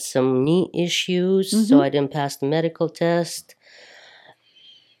 I had some knee issues, so I didn't pass the medical test.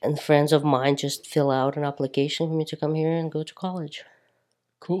 And friends of mine just fill out an application for me to come here and go to college.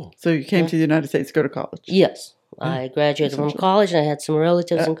 Cool. So you came to the United States to go to college. Yes, I graduated from college, and I had some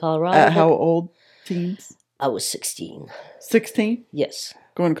relatives in Colorado. At how old? Teens? I was 16. 16? Yes.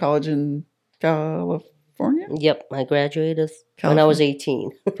 Going to college in California? Yep, I graduated when I was 18.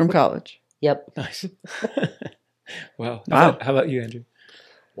 From college. Yep. Nice. Wow. Wow. How about you, Andrew?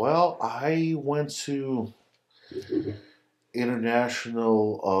 Well, I went to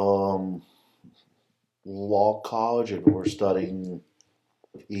international law college, and we're studying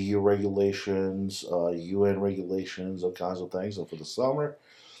EU regulations, UN regulations, all kinds of things. And for the summer,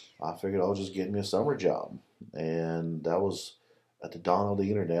 I figured I'll just get me a summer job. And that was at the dawn of the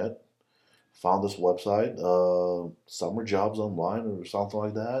internet. Found this website, Summer Jobs Online or something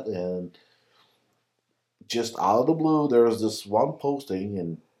like that. And just out of the blue, there was this one posting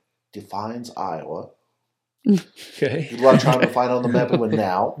in Defiance, Iowa. Okay. Good luck trying to find on the map even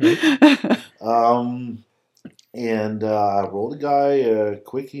now. And I wrote the guy a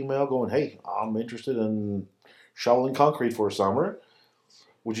quick email going, "Hey, I'm interested in shoveling concrete for a summer.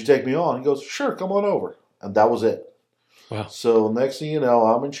 Would you take me on?" He goes, "Sure, come on over." And that was it. Wow. So next thing you know,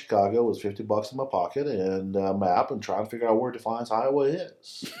 I'm in Chicago with $50 in my pocket and a map and trying to figure out where Defiance, Iowa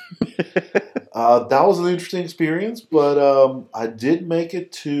is. That was an interesting experience, but I did make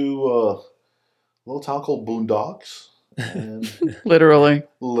it to a little town called Boondocks. And Literally.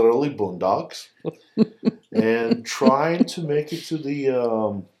 literally Boondocks. And trying to make it to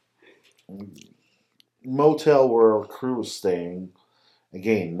the motel where our crew was staying.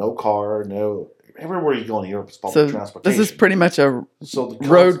 Again, no car, no. Everywhere you go in Europe is public transportation. This is pretty much a the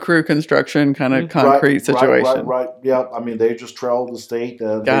road crew construction kind of concrete situation. Right. Yeah, I mean, they just travel the state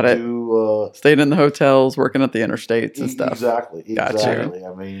and stayed in the hotels, working at the interstates and stuff. Exactly.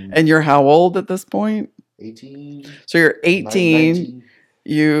 I mean, and you're how old at this point? 18. So you're 18. 19.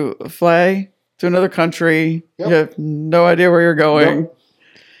 You fly to another country. Yep. You have no idea where you're going. Yep.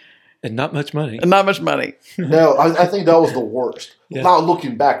 And not much money. No, I think that was the worst. Yeah. Now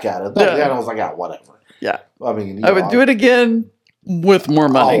looking back at it, then I was like, whatever. Yeah. I mean, I would do it again with more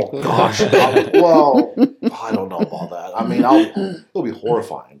money. Oh, gosh. Well, I don't know about that. I mean, it'll be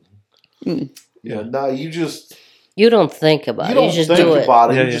horrifying. Yeah. No, you don't think about it. You just think do it.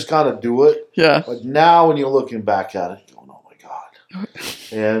 about it. You just kind of do it. Yeah. But now when you're looking back at it, you're going, oh, my God.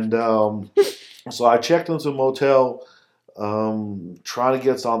 And so I checked into a motel, trying to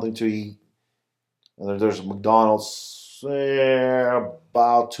get something to eat. And there's a McDonald's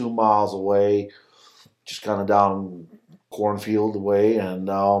about 2 miles away, just kind of down cornfield away. And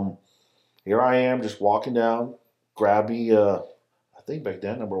here I am just walking down, grab me, I think back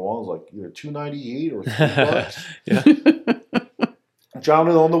then number one was like either $2.98 or $3. Yeah. John,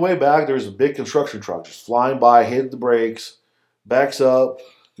 on the way back, there's a big construction truck just flying by, hit the brakes, backs up.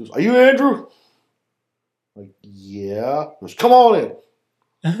 Goes, "Are you Andrew?" I'm like, yeah. He goes, "Come on in."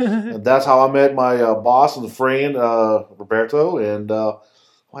 And that's how I met my boss and friend, Roberto. And I'm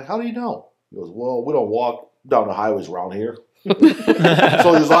like, "How do you know?" He goes, "Well, we don't walk down the highways around here." So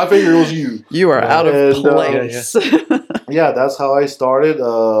I figured it was you. You are out of place. Yeah, that's how I started.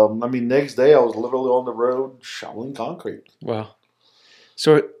 I mean, next day I was literally on the road shoveling concrete. Wow.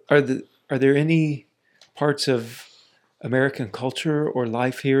 So are there any parts of American culture or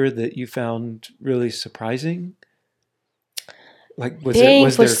life here that you found really surprising? Like paying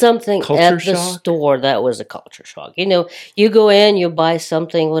for something at the store, that was a culture shock. You know, you go in, you buy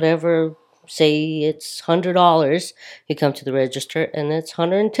something, whatever, say it's $100, you come to the register and it's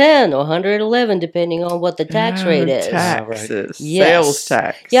 $110 or $111, depending on what the tax rate is. Taxes, yes. Sales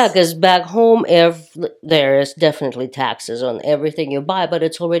tax. Yeah, because back home, there is definitely taxes on everything you buy, but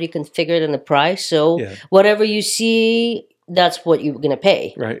it's already configured in the price. So whatever you see, that's what you're going to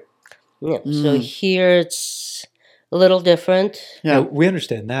pay. Right. Yeah. So here it's a little different. Yeah, we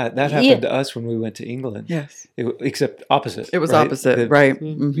understand that. That happened to us when we went to England. Yes. Except opposite. It was opposite, right.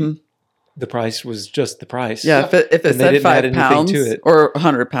 Mm-hmm. The price was just the price. Yeah, if it said £5 or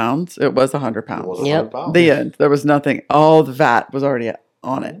 £100, it was £100. Yep. The end. There was nothing. All the VAT was already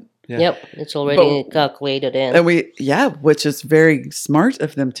on it. Yeah. Yep, it's already calculated in. And which is very smart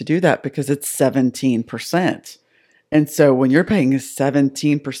of them to do that because it's 17%. And so when you're paying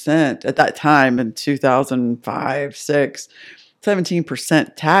 17% at that time in 2005, 6,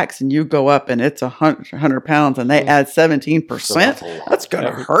 17% tax, and you go up and it's £100 and they add 17%, that's going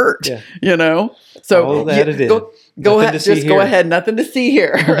to hurt, you know? So all that it is. Go ahead, just go ahead. Nothing to see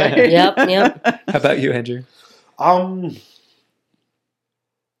here. Right? Yep. How about you, Andrew?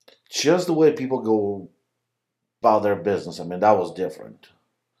 Just the way people go about their business. I mean, that was different.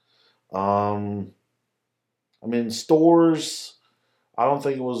 I mean, stores, I don't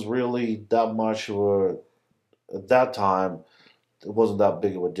think it was really that much of at that time, it wasn't that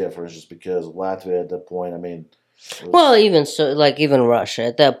big of a difference just because Latvia at that point, I mean. Well, even so, like even Russia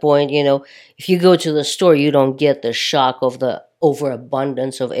at that point, you know, if you go to the store, you don't get the shock of the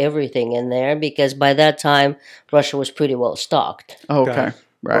overabundance of everything in there because by that time, Russia was pretty well stocked. Oh, okay.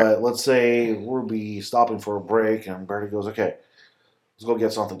 Right. But let's say we'll be stopping for a break and Bertie goes, okay, let's go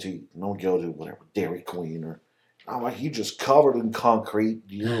get something to eat. And don't go to whatever, Dairy Queen or. I'm like, you just covered in concrete,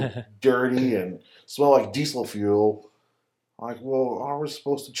 you're dirty and smell like diesel fuel. I'm like, well, aren't we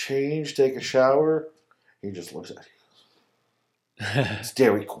supposed to change, take a shower? He just looks at me. It's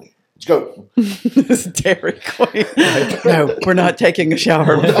Dairy Queen. Let's go. It's Dairy Queen. No, we're not taking a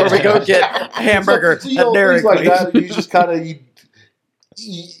shower before we go get a hamburger at Dairy Queen. Like that, you just kind of,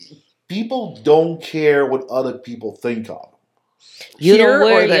 people don't care what other people think of. You don't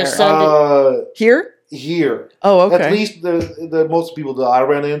wear your Sunday. Here. Oh, okay. At least the most people that I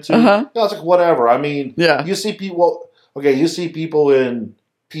ran into, it's like whatever. I mean, you see people. Okay, you see people in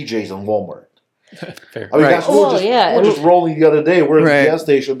PJs and Walmart. Fair. I mean, Right. guys, we're, Well, just, yeah, we're and- just rolling the other day. We're at Right. the gas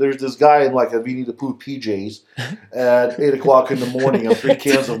station. There's this guy in like a Winnie the Pooh PJs at 8 o'clock in the morning and 3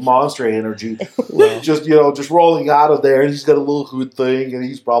 cans of Monster Energy. Wow. Just rolling out of there. And he's got a little hood thing, and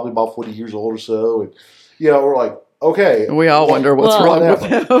he's probably about 40 years old or so. And we're like, okay. We all wonder what's Well, wrong with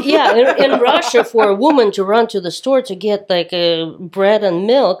him. Yeah, in Russia, for a woman to run to the store to get like bread and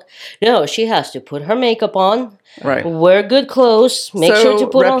milk, no, she has to put her makeup on, Right. wear good clothes, make sure to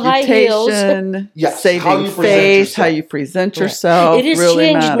put on high heels. Reputation, Yes, how saving you present face, how yourself. you present yourself. It is really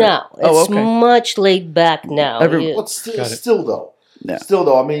changed matters. now. It's Oh, okay. much laid back now. Every- But still, Got it. still though. Yeah. Still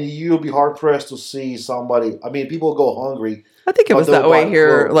though, I mean, you'll be hard pressed to see somebody. I mean, people go hungry. I think it But was they'll that way buy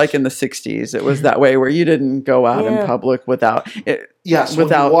here, clothes. like in the 60s. It was that way where you didn't go out in Yeah. public without it, Yes, when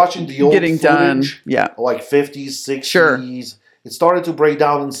without you're watching the old getting done. footage, Yeah. like 50s, 60s. Sure. It started to break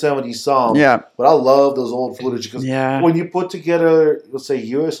down in 70s some. Yeah. But I love those old footage because Yeah. when you put together, let's say,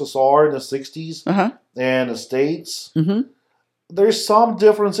 USSR in the 60s Uh-huh. and the States, Mm-hmm. there's some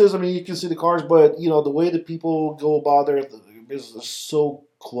differences. I mean, you can see the cars, but, the way that people go about their business is so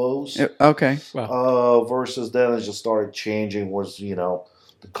close. Okay. Versus then it just started changing was,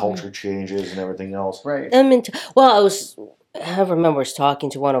 the culture changes and everything else. Right. I mean, I remember talking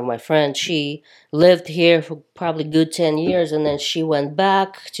to one of my friends. She lived here for probably good 10 years, and then she went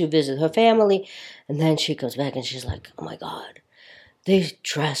back to visit her family, and then she comes back and she's like, oh my God, they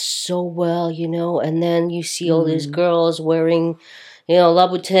dress so well, and then you see all these girls wearing,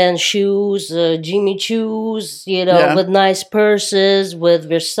 Louboutin shoes, Jimmy Choos, Yeah. with nice purses, with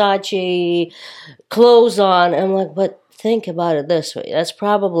Versace clothes on. I'm like, but think about it this way. That's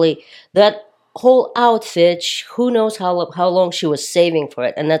probably that whole outfit. Who knows how long she was saving for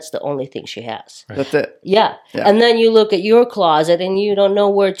it, and that's the only thing she has. That's it. Yeah. Yeah. And then you look at your closet, and you don't know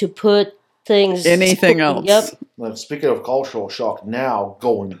where to put things. Anything else. Yep. Now, speaking of cultural shock, now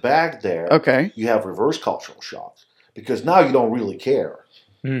going back there, Okay. you have reverse cultural shock because now you don't really care,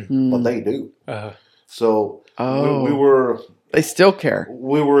 Mm. but they do. So Oh. we were They still care.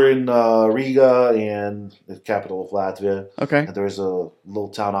 in Riga, and the capital of Latvia. Okay. And there's a little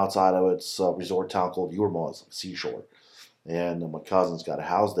town outside of it. It's a resort town called Jurmala, seashore. And my cousin's got a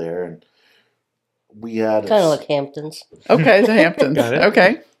house there, and we had Kind of like Hamptons. Okay. The Hamptons. Got it.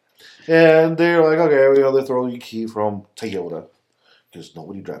 Okay. And they're like, okay, they're throwing you a key from Toyota because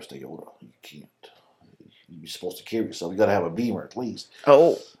nobody drives Toyota. You can't. You're supposed to carry yourself. You got to have a Beamer at least.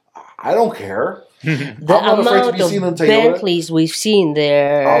 Oh. I don't care. The I'm not afraid to amount be of seen in Toyota. Bentleys we've seen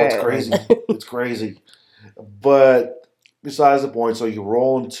there. Oh, it's crazy. It's crazy. But besides the point, so you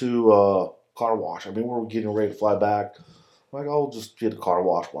roll into a car wash. I mean, we're getting ready to fly back. I'm like, I'll just get the car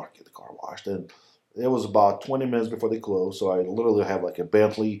washed. Well, get the car washed. And it was about 20 minutes before they closed. So I literally have like a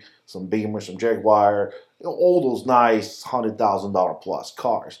Bentley, some Beamer, some Jaguar, all those nice $100,000 plus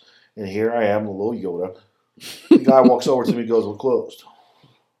cars. And here I am, the little Yoda. The guy walks over to me and goes, we're closed.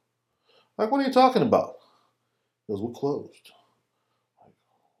 I'm like, what are you talking about? He goes, we're closed. Like,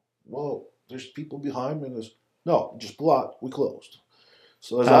 well, there's people behind me. He goes, no, just pull out. We closed.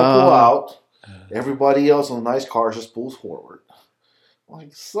 So as I pull out, everybody else in the nice cars just pulls forward. I'm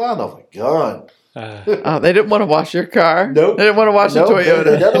like, son of a gun. Oh, they didn't want to wash your car. Nope. They didn't want to wash Nope, the Toyota.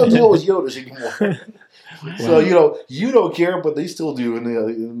 They don't deal with Yodas anymore. So, you don't care, but they still do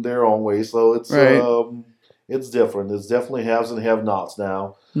in their own way. So it's Right. it's different. It's definitely haves and have-nots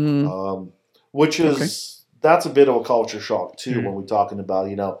now. Mm. Which is, Okay. that's a bit of a culture shock, too, Mm. when we're talking about,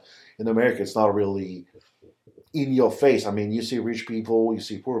 in America, it's not really in your face. I mean, you see rich people, you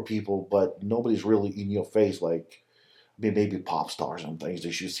see poor people, but nobody's really in your face. Like, I mean, maybe pop stars and things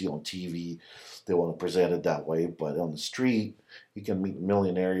that you see on TV, they want to present it that way. But on the street, you can meet a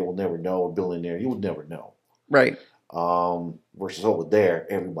millionaire, you'll never know, a billionaire, you would never know. Right. Versus over there,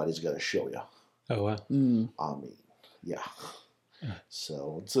 everybody's got to show you. Oh, wow. Mm. I mean, yeah.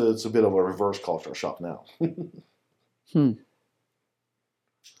 So it's a bit of a reverse cultural shock now.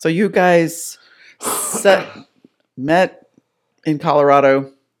 So you guys met in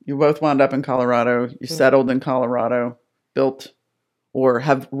Colorado. You both wound up in Colorado. You settled in Colorado, built or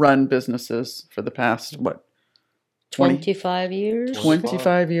have run businesses for the past, 25 years.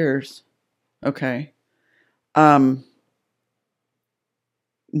 25 years. Okay. Now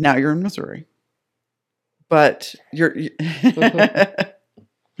you're in Missouri. But you're,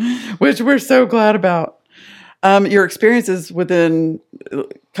 which we're so glad about. Your experiences coming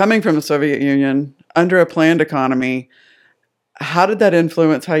from the Soviet Union under a planned economy, how did that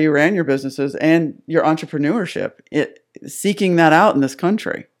influence how you ran your businesses and your entrepreneurship, seeking that out in this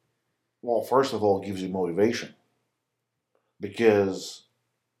country? Well, first of all, it gives you motivation. Because,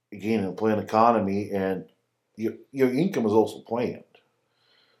 again, in a planned economy, and your income is also planned.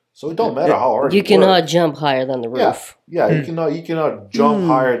 So it don't matter how hard You you cannot work. jump higher than the Yeah, roof. yeah, you cannot jump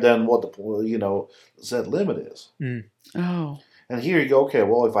higher than what the set limit is. Oh. And here you go. Okay,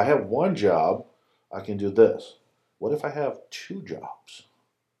 well, if I have one job, I can do this. What if I have two jobs?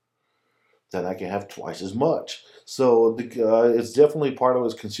 Then I can have twice as much. So it's definitely part of it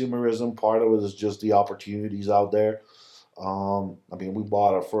is consumerism. Part of it is just the opportunities out there. I mean, we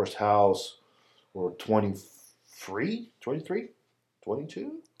bought our first house. We're 23, 23,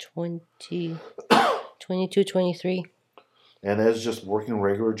 22? 22, 23. And that's just working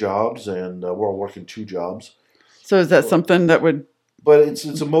regular jobs, and we're all working two jobs. So is that something that would But it's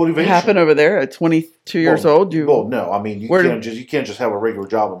a motivation. happen over there at 22 years old? Well, no. I mean, you can't just have a regular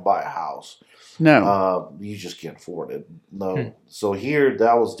job and buy a house. No. You just can't afford it. No. So here,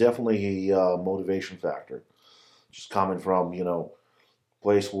 that was definitely a motivation factor. Just coming from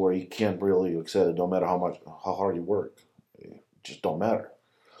place where you can't really accept it, no matter how hard you work. It just don't matter.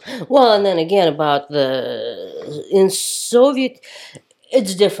 Well, and then again about in Soviet,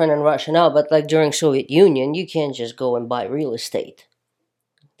 it's different in Russia now, but like during Soviet Union, you can't just go and buy real estate.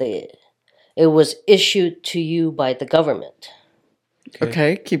 It was issued to you by the government.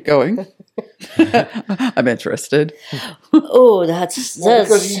 Okay, keep going. I'm interested. Oh, that's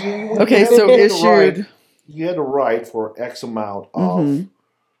because okay. So issued. You had a right for X amount of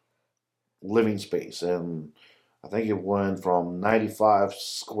living space, and I think it went from 95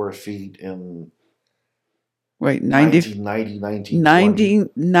 square feet in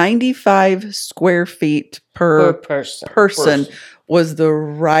 95 square feet per person was the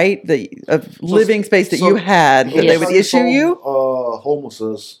right of living space that you had that they would issue you?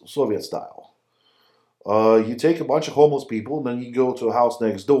 Homelessness, Soviet style. You take a bunch of homeless people, and then you go to a house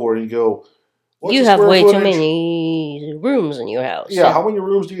next door, and you go, you have way too many rooms in your house. Yeah, how many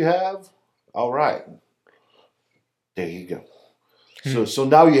rooms do you have? All right. There you go. So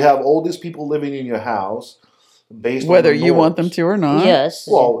now you have all these people living in your house, based whether on you want them to or not. Yes.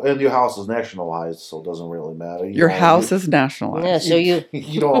 Well, and your house is nationalized, so it doesn't really matter. Your house is nationalized. Yeah, so you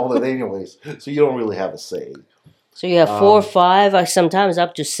don't own it anyways, so you don't really have a say. So you have 4 or 5, sometimes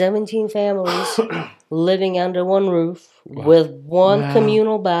up to 17 families living under one roof with one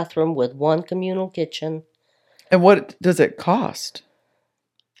communal bathroom, with one communal kitchen. And what does it cost?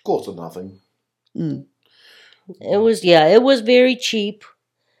 Close to nothing. It was very cheap.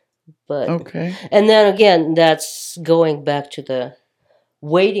 But okay. And then again, that's going back to the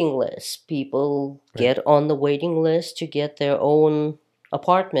waiting list. People get on the waiting list to get their own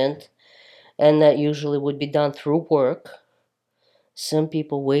apartment, and that usually would be done through work. Some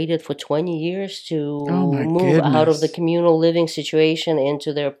people waited for 20 years to move out of the communal living situation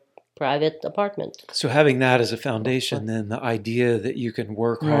into their private apartment. So having that as a foundation, then the idea that you can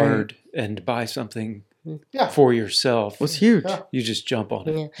work hard and buy something for yourself was huge. Yeah. You just jump on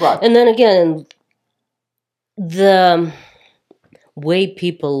it. Yeah. Right. And then again, the way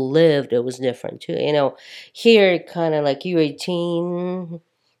people lived, it was different too. Here, kind of like you're 18,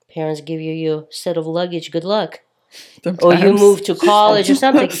 parents give you your set of luggage, good luck. Sometimes. Or you move to college or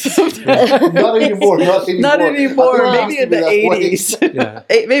something. Not anymore. Not anymore. Maybe in the 80s.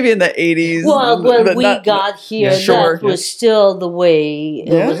 Maybe in the 80s. Well, when we got here, that was still the way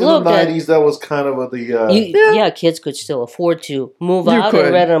it was looked at. In the 90s, that was kind of kids could still afford to move out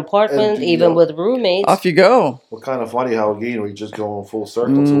and rent an apartment, even with roommates. Off you go. Well, kind of funny how, again, we just go in full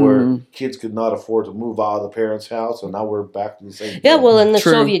circle to where kids could not afford to move out of the parents' house, and now we're back to the same thing. Yeah, well, in the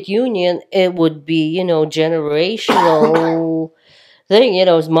Soviet Union, it would be, generational thing,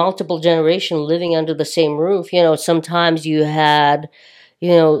 it's multiple generation living under the same roof. Sometimes you had,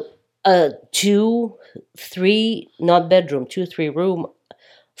 a 2, 3, not bedroom, 2, 3 room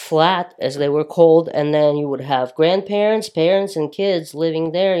flat, as they were called, and then you would have grandparents, parents, and kids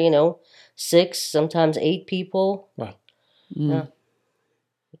living there, 6, sometimes 8 people. Wow. Yeah.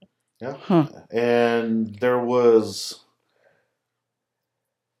 And there was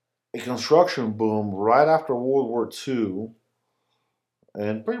a construction boom right after World War II,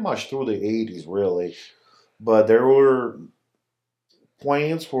 and pretty much through the 80s, really. But there were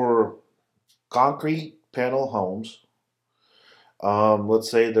plans for concrete panel homes.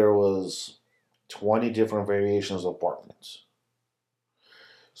 Let's say there was 20 different variations of apartments.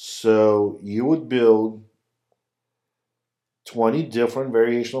 So you would build 20 different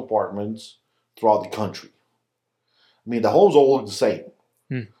variation apartments throughout the country. I mean, the homes all look the same.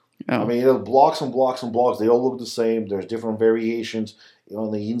 I mean, blocks and blocks and blocks. They all look the same. There's different variations on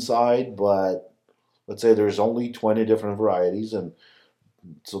the inside, but let's say there's only 20 different varieties, and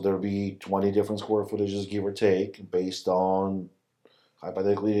so there'll be 20 different square footages, give or take, based on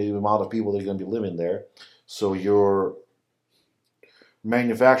hypothetically the amount of people that are going to be living there. So your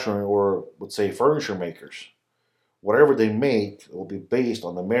manufacturing or, let's say, furniture makers. Whatever they make will be based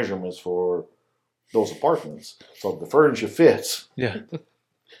on the measurements for those apartments. So the furniture fits. Yeah.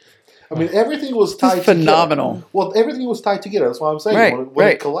 I mean, everything was tied This is phenomenal. together. Well, everything was tied together. That's what I'm saying. Right, When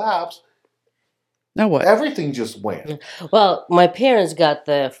right. it collapsed, Now what? everything just went. Well, my parents got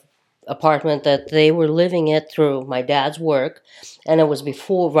the apartment that they were living at through my dad's work, and it was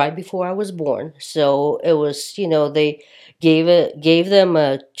right before I was born. So it was, they gave them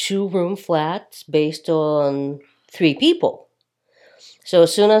a 2-room flat based on 3 people. So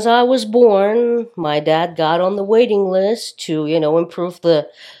as soon as I was born, my dad got on the waiting list to, improve the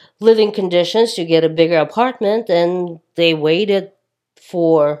living conditions to get a bigger apartment, and they waited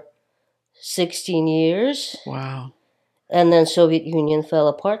for 16 years. Wow. And then Soviet Union fell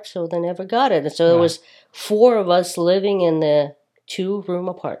apart, so they never got it. And so Wow. it was 4 of us living in the 2-room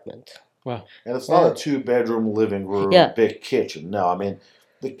apartment. Wow. And it's not a 2-bedroom living room, Yeah. big kitchen. No, I mean,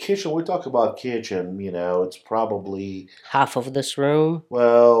 the kitchen, we talk about kitchen, it's probably, Half of this room.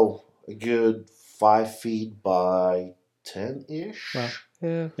 well, a good 5 feet by 10-ish. Wow.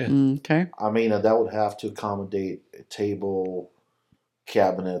 Yeah. Okay. I mean, that would have to accommodate a table,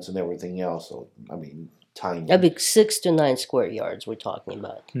 cabinets, and everything else. So, I mean, tiny. That'd be 6 to 9 square yards we're talking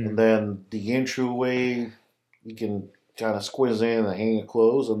about. And then the entryway, you can kind of squeeze in and hang your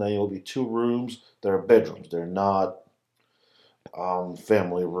clothes, and then it'll be 2 rooms. They're bedrooms. They're not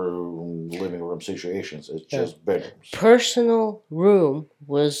family room, living room situations. It's just bedrooms. Personal room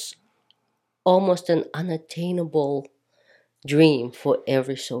was almost an unattainable dream for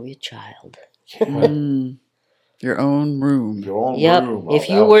every Soviet child. Mm. Your own room. Your own Yep. room. If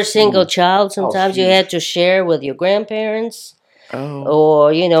That you were a was single huge. child, sometimes you huge. had to share with your grandparents. Oh.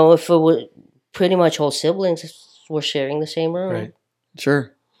 Or, if it was pretty much all siblings were sharing the same room. Right.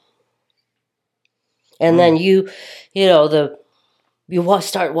 Sure. And then you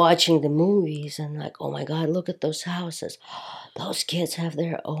start watching the movies and like, oh my God, look at those houses. Those kids have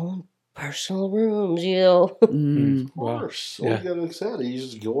their own personal rooms, Mm. Of course. All Yeah. you gotta accept it. You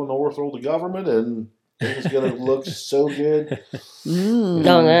just go and overthrow the government, and it's gonna look so good. Mm.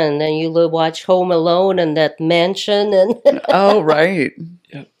 No, and then you watch Home Alone and that mansion and Oh, right.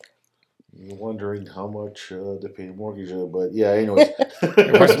 You're wondering how much to pay the mortgage, but yeah. Anyways,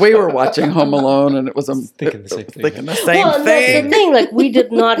 Of course, we were watching Home Alone, and it was Thinking the same thing. thinking the same well, and that's the thing. thing. Like we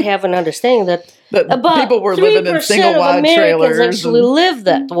did not have an understanding that That about people were 3% living in single of wide Americans trailers. actually live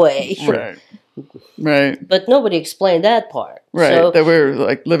that way. Right. Right. But nobody explained that part. Right. So, That we were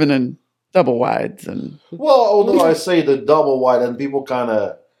like living in double wides and well, although I say the double wide, and people kind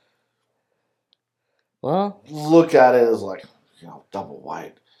of well, look at it as like, double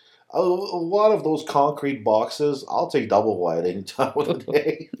wide. A lot of those concrete boxes, I'll take double wide any time of the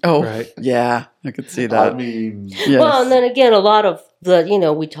day. oh Right. yeah, I could see I that. mean, Yes. well, and then again, a lot of the,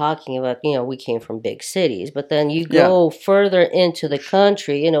 we talking about, we came from big cities, but then you go further into the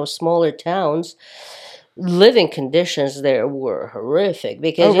country, smaller towns, living conditions there were horrific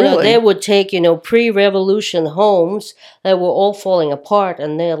because, really? they would take, pre-revolution homes that were all falling apart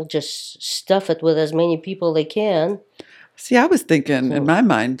and they'll just stuff it with as many people they can. See, I was thinking in my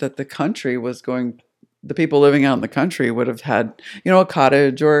mind that the country was the people living out in the country would have had, a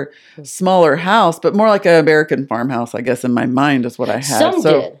cottage or smaller house, but more like an American farmhouse, I guess, in my mind is what I had. Some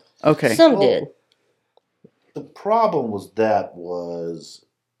did. Okay. Some Well, did. the problem was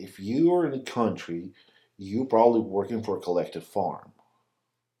if you were in the country, you probably working for a collective farm.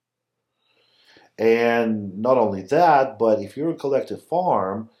 And not only that, but if you're a collective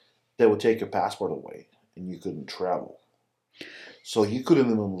farm, they would take your passport away and you couldn't travel. So you couldn't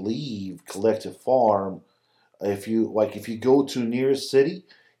even leave collective farm. If you go to nearest city,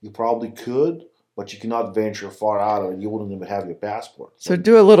 you probably could, but you cannot venture far out of it. You wouldn't even have your passport. So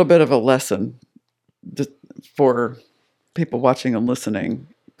do a little bit of a lesson just for people watching and listening.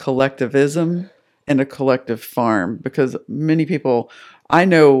 Collectivism and a collective farm, because many people I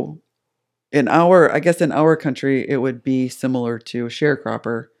know in our country, it would be similar to a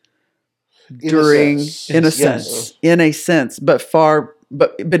sharecropper in a sense,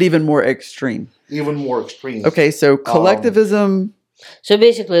 but even more extreme. Even more extreme. Okay, so collectivism. So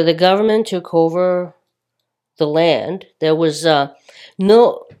basically, the government took over the land. There was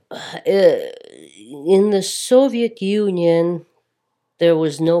no in the Soviet Union. There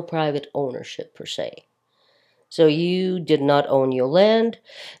was no private ownership per se. So you did not own your land,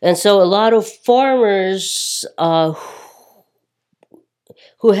 and so a lot of farmers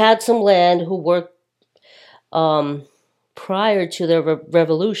who had some land, who worked prior to the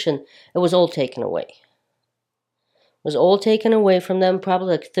revolution, it was all taken away. It was all taken away from them,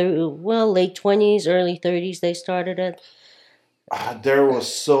 probably like late 20s, early 30s they started it. There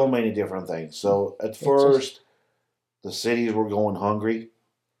was so many different things. So at It's just first, the cities were going hungry,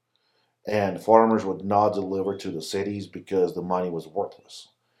 and farmers would not deliver to the cities because the money was worthless.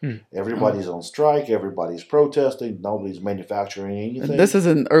 Hmm. Everybody's on strike. Everybody's protesting. Nobody's manufacturing And anything. this is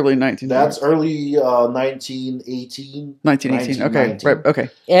in early 1900s. That's early 1918, 1918. Okay. 1919. Right. Okay.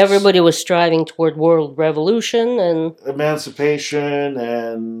 everybody was striving toward world revolution, and Emancipation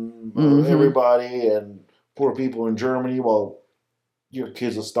and Mhm. everybody and poor people in Germany. Well, your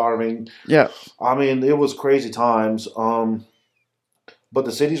kids are starving. Yeah. I mean, it was crazy times. But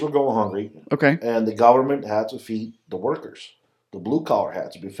the cities were going hungry, Okay. and the government had to feed the workers. The blue collar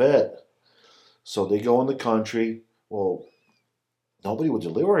had to be fed. So they go in the country. Well, nobody would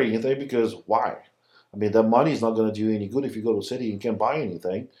deliver anything because why? I mean, that money is not going to do you any good if you go to a city and can't buy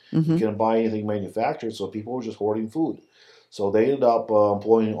anything. You Hmm. can't buy anything manufactured, so people were just hoarding food. So they ended up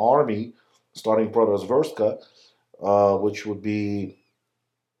employing an army, starting Protosverska, which would be,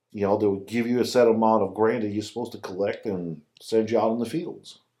 they would give you a set amount of grain that you're supposed to collect and send you out in the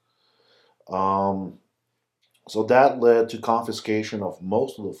fields. Um, so that led to confiscation of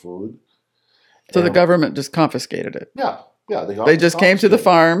most of the food. So the And government just confiscated it. yeah, the They just came to the confiscated.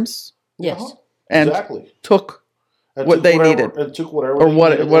 farms yes, Uh-huh, and exactly. took And what took they whatever, needed. and took whatever or they what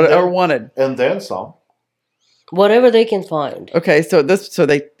needed, or wanted. and then some. whatever they can find. Okay, so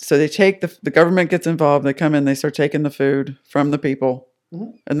they take the government gets involved. They come in, they start taking the food from the people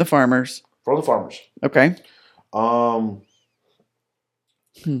Mhm. and the farmers. From the farmers. Okay, Um,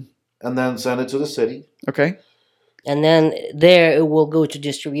 Hmm. and then send it to the city. okay. And then there it will go to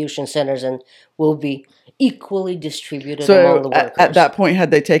distribution centers and will be equally distributed among So the workers. at that point, had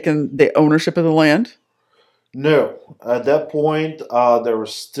they taken the ownership of the land? No, at that point, there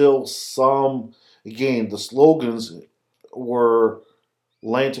was still some. Again, the slogans were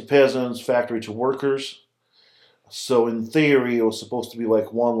land to peasants, factory to workers. So in theory, it was supposed to be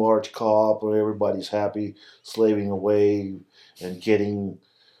like one large co-op where everybody's happy, slaving away and getting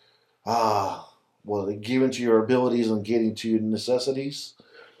given to your abilities and getting to your necessities,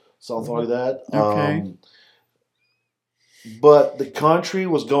 something like that. Okay. But the country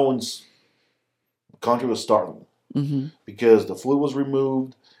was starving Hmm. because the food was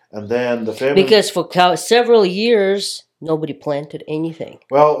removed, and then the famine. Because for several years, nobody planted anything.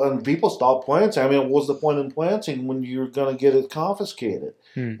 Well, and people stopped planting. I mean, what's the point in planting when you're going to get it confiscated?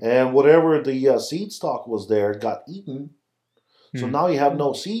 Hmm. And whatever the seed stock was there got eaten. So Hmm. now you have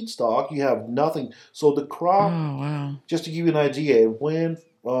no seed stock. You have nothing. So the Oh crop, wow. just to give you an idea, when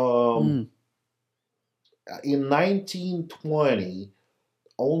Mm. in 1920,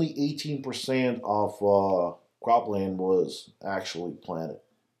 only 18% of cropland was actually planted.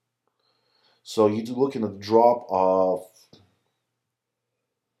 So you're looking at a drop of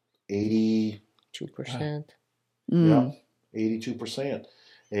 80, 2%. Mm. 82%.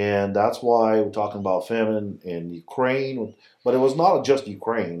 And that's why we're talking about famine in Ukraine. But it was not just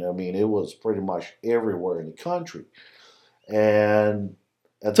Ukraine. I mean, it was pretty much everywhere in the country. And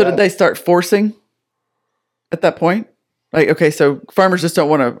So did they start forcing at that point? Like, okay, so farmers just don't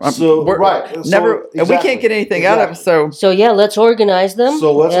want to. right. Never. So, we can't get anything out of it. So So yeah, let's organize them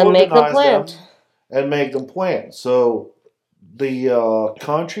So let's and make them organize plant. and make them plant. So the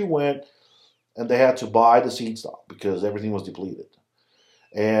country went and they had to buy the seed stock because everything was depleted.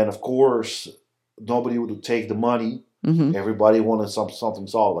 And of course, nobody would take the money. Mhm. Everybody wanted something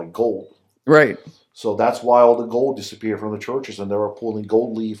solid like gold. Right. So that's why all the gold disappeared from the churches, and they were pulling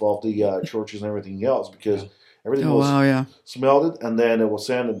gold leaf off the churches and everything else because everything Oh was wow, yeah. smelted, and then it was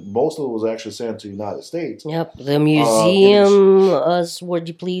sent. Most of it was actually sent to the United States Yep, the museums were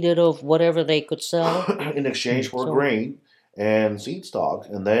depleted of whatever they could sell. in exchange for So- grain and seed stock,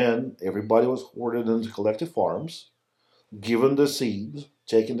 and then everybody was ordered into collective farms, given the seeds,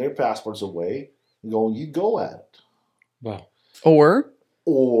 taking their passports away, and going, "You go at it." Wow.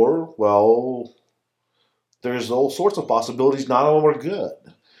 Or, well, there's all sorts of possibilities. None of them are good.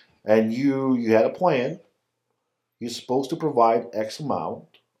 And you had a plan. You're supposed to provide X amount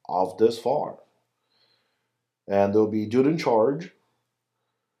of this farm. And there'll be a dude in charge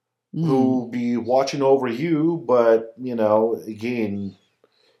Mm. who'll be watching over you. But, again,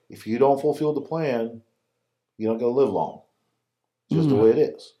 if you don't fulfill the plan, you're not going to live long. Just the Mm. way it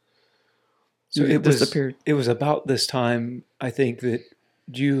is. So It it was disappeared. It was about this time, I think, that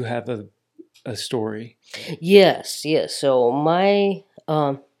you have a story. Yes. So my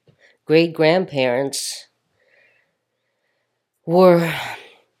great grandparents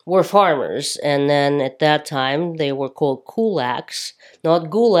were farmers, and then at that time they were called kulaks, not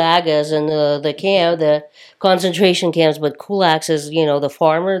gulag as in the concentration camps, but kulaks as the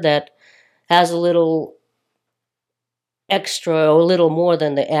farmer that has a little extra or a little more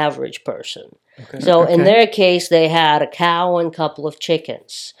than the average person. Okay. So in Okay. their case, they had a cow and a couple of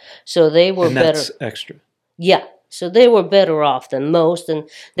chickens. So they were And better. that's extra. Yeah. So they were better off than most. And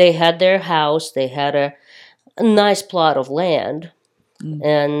they had their house. They had a nice plot of land. Mm.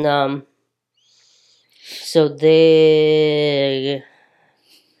 And so they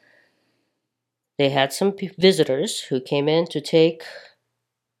had some visitors who came in to take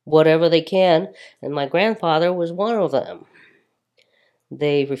whatever they can. And my grandfather was one of them.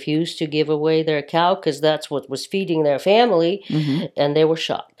 They refused to give away their cow because that's what was feeding their family, Mhm. and they were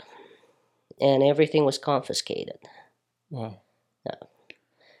shot. And everything was confiscated. Wow.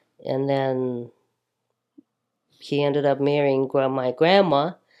 And then he ended up marrying my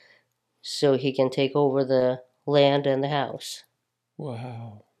grandma so he can take over the land and the house.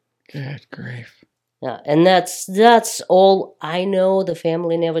 Wow. Good grief. Yeah, and that's all I know. The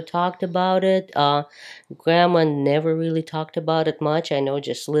family never talked about it. Grandma never really talked about it much. I know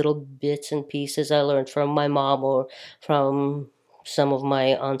just little bits and pieces I learned from my mom or from some of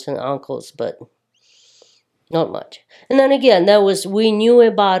my aunts and uncles, but not much. And then again, we knew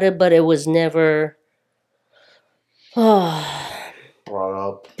about it, but it was never brought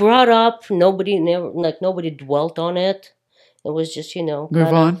up. Nobody dwelt on it. It was just, Move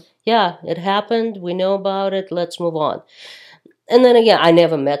kinda, on. yeah, it happened. We know about it. Let's move on. And then again, I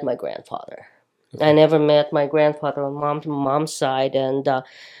never met my grandfather. Okay. I never met my grandfather on mom's side, and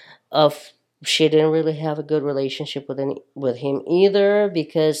she didn't really have a good relationship with him either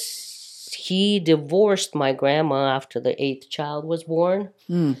because he divorced my grandma after the 8th child was born.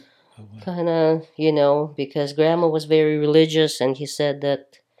 Mm. Oh, wow. Kind of, because grandma was very religious, and he said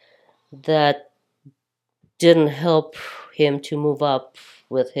that didn't help him to move up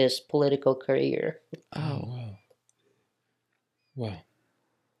with his political career. Oh. Wow. Wow.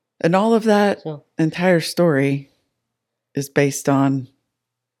 And all of that So entire story is based on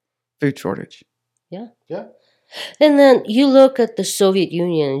food shortage. yeah. Yeah. And then you look at the Soviet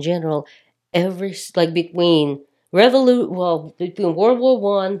Union in general, between between World War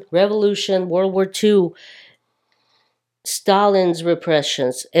One, Revolution, World War II, Stalin's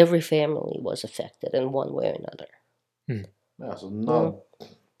repressions, every family was affected in one way or another. Yeah, so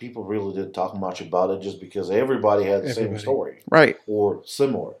people really didn't talk much about it just because everybody had the same story Right. or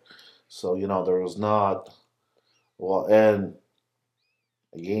similar. So, there was not, well, and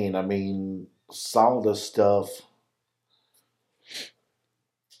again, I mean, some of the stuff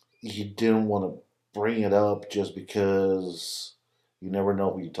you didn't want to bring it up just because you never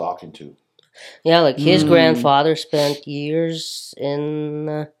know who you're talking to. Yeah, like his Mm. grandfather spent years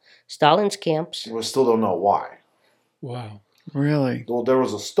in Stalin's camps. We still don't know why. Wow. Really? Well, there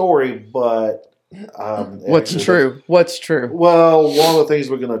was a story, but What's actually, true? What's true? Well, one of the things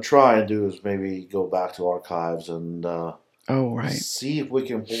we're going to try and do is maybe go back to archives and Oh, right. see if we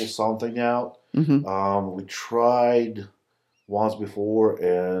can pull something out. Mm-hmm. We tried once before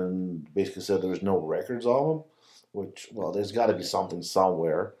and basically said there's no records of them, which, well, there's got to be something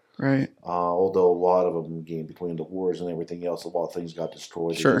somewhere. Right. Although a lot of them, again, between the wars and everything else, a lot of things got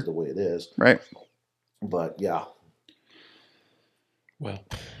destroyed. Sure. It is the way it is. Right. But, yeah. Well.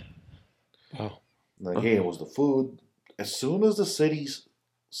 Wow. And again, it was the food. As soon as the cities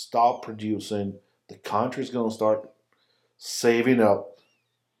stop producing, the country's going to start saving up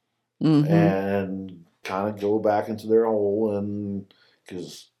Mm-hmm. and kind of go back into their hole. And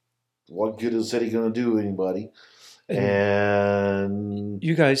because what good is the city going to do anybody? And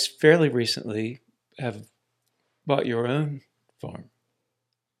you guys fairly recently have bought your own farm.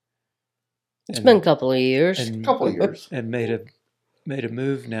 It's been a couple of years. and made a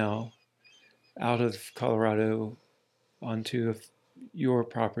move now out of Colorado onto your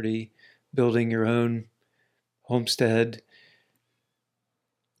property, building your own homestead.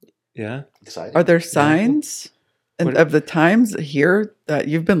 Yeah. Exciting. Are there signs of the times here that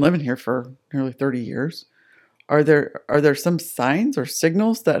you've been living here for nearly 30 years? Are there some signs or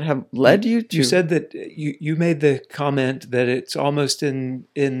signals that have led you to? You said that you made the comment that it's almost in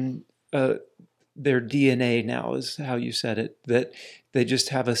their DNA now, is how you said it, that they just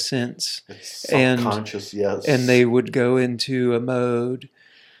have a sense. It's subconscious, yes. And they would go into a mode.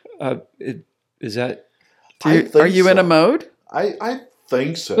 Is that? Are you in a mode? I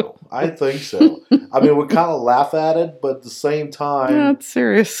think so. I think so. I mean, we kind of laugh at it, but at the same time, Yeah, it's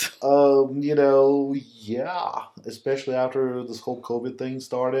serious. Yeah, especially after this whole COVID thing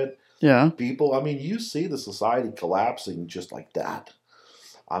started. Yeah. People, I mean, you see the society collapsing just like that.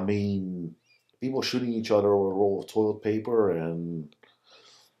 I mean, people shooting each other over a roll of toilet paper, and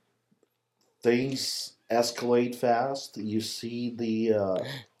things escalate fast. You see the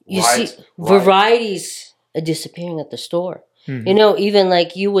varieties disappearing at the store. Mhm. You know, even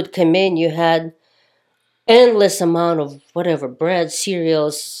like you would come in, you had endless amount of whatever bread,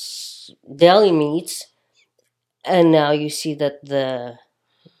 cereals, deli meats, and now you see that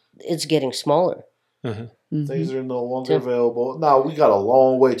it's getting smaller. Uh-huh. Things Mhm. are no longer So- available. Now we got a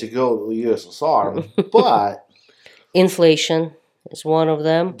long way to go to the USSR, but Inflation is one of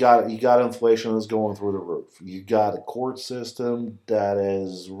them. you got inflation that's going through the roof. You got a court system that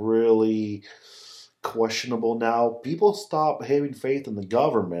is really questionable now. People stop having faith in the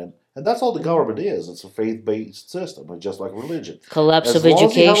government, and that's all the government is. It's a faith-based system. It's just like religion. Collapse As of long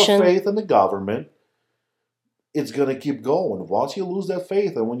as you have a education. faith in the government, it's going to keep going. Once you lose that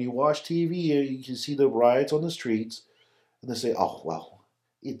faith, and when you watch TV, you can see the riots on the streets, and they say, "Oh well,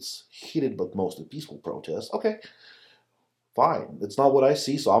 it's heated but mostly peaceful protests." Okay, fine. It's not what I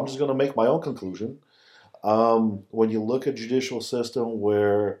see, so I'm just going to make my own conclusion. When you look at judicial system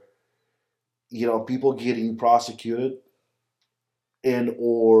where people getting prosecuted and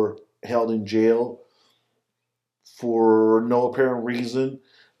or held in jail for no apparent reason,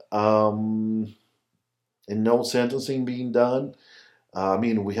 and no sentencing being done. I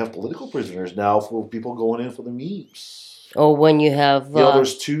mean, we have political prisoners now for people going in for the memes. Or when you have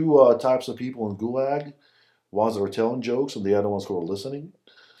There's two types of people in Gulag: ones that are telling jokes, and the other ones who are listening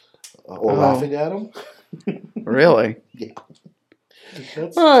or laughing at them. Really? Yeah.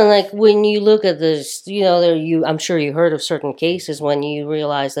 That's, well, like when you look at this, I'm sure you heard of certain cases when you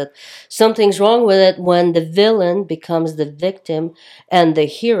realize that something's wrong with it when the villain becomes the victim and the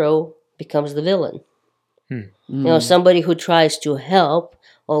hero becomes the villain. Mm. Somebody who tries to help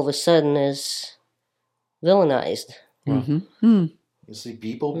all of a sudden is villainized. Mhm. Mm. you see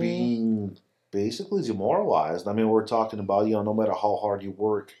people being basically demoralized. I mean, we're talking about, no matter how hard you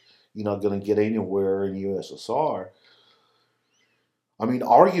work, you're not going to get anywhere in the USSR. I mean,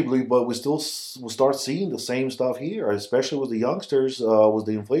 arguably, but we'll start seeing the same stuff here, especially with the youngsters, with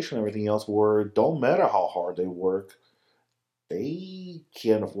the inflation and everything else, where it don't matter how hard they work, they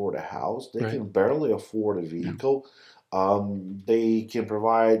can't afford a house. They Right. can barely afford a vehicle. They can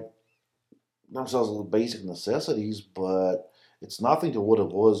provide themselves with basic necessities, but it's nothing to what it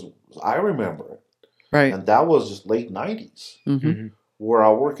was. I remember it. Right. And that was just late 90s, Mhm. where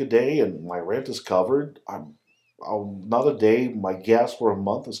I work a day and my rent is covered. Another day, my gas for a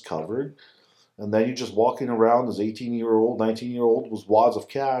month is covered. And then you're just walking around as 18-year-old, 19-year-old with wads of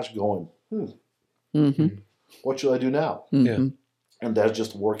cash going, Mhm. what should I do now? Mhm. And that's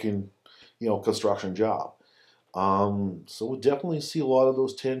just working, construction job. So we definitely see a lot of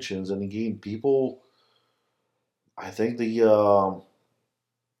those tensions. And again, people, I think the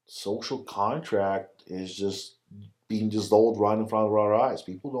social contract is just being dissolved right in front of our eyes.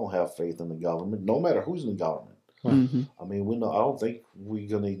 People don't have faith in the government, no matter who's in the government. Mhm. I mean, I don't think we're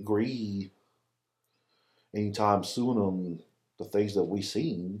going to agree anytime soon on the things that we've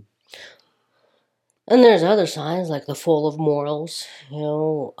seen. And there's other signs like the fall of morals,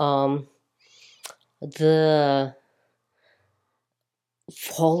 the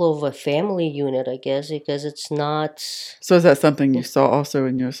fall of a family unit, I guess, because it's not. So is that something you saw also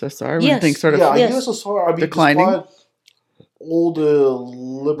in USSR when Yes. things sort of Yeah, Yes. USSR, I mean, declining? despite all the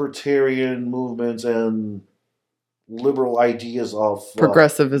libertarian movements and liberal ideas of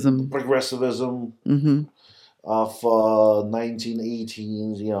progressivism? progressivism Mm-hmm. of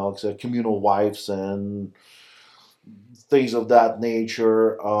 1918s, except communal wives and things of that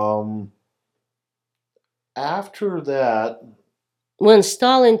nature. After that, When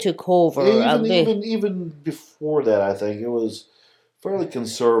Stalin took over, even before that, I think it was fairly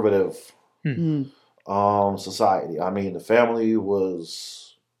conservative Mm. society. I mean, the family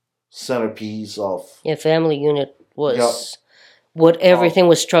was centerpiece of family unit was what everything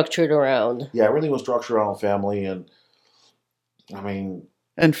was structured around. yeah, everything was structured around family, and I mean,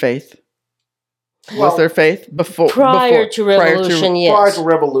 And faith. well, Was there faith Prior to revolution, yes. prior to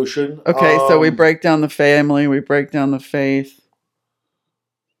revolution. Okay, so we break down the family, we break down the faith.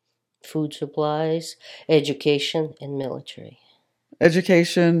 Food supplies, education, and military.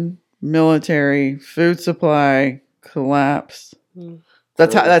 Education, military, food supply, collapse. Hmm.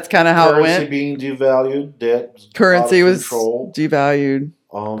 That's kind of how it currency went. being devalued, debt Currency out of was control. devalued.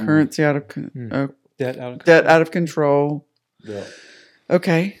 Currency out of Debt out of debt control. out of control. Yeah.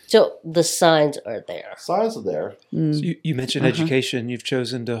 Okay. So the signs are there. Signs are there. Mm. So you mentioned Uh-huh. education. You've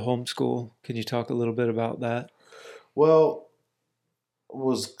chosen to homeschool. Can you talk a little bit about that? Well,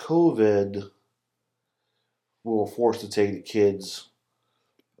 was COVID, we were forced to take the kids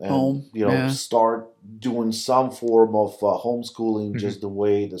and Home, yeah. start doing some form of homeschooling, Mhm. just the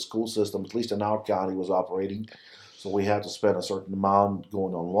way the school system, at least in our county, was operating. So we have to spend a certain amount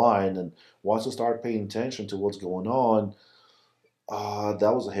going online. And once I started paying attention to what's going on,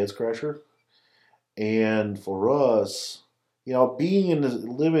 that was a head scratcher. And for us, living in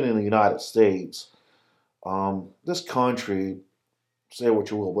the United States, this country, say what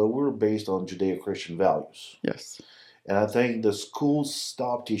you will, but we're based on Judeo-Christian values. Yes. And I think the schools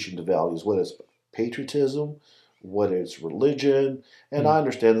stopped teaching the values, whether it's patriotism, whether it's religion, and I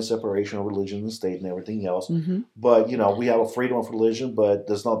understand the separation of religion and state and everything else. Mm-hmm. But we have a freedom of religion, but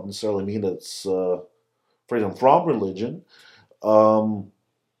does not necessarily mean that it's freedom from religion. And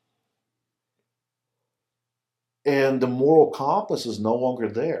the moral compass is no longer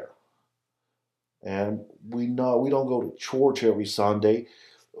there. And we don't go to church every Sunday,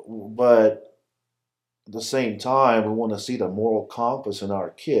 but at the same time, we want to see the moral compass in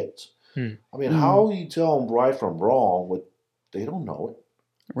our kids. I mean, how do you tell them right from wrong? But they don't know it.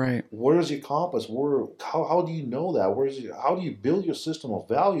 Right. Where's your compass? How do you know that? How do you build your system of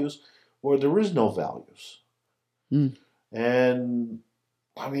values where there is no values? And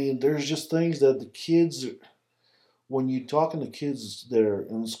I mean, there's just things that the kids, when you're talking to kids that are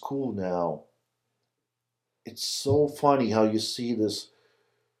in school now, it's so funny how you see this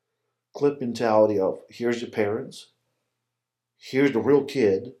clip mentality of here's your parents, here's the real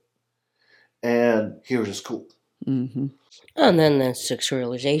kid, and here's the school. Mm-hmm. And then the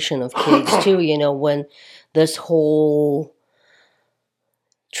sexualization of kids too, when this whole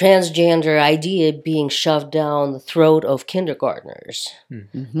transgender idea being shoved down the throat of kindergartners.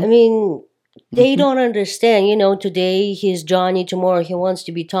 Mm-hmm. I mean, they don't understand. Today he's Johnny, tomorrow he wants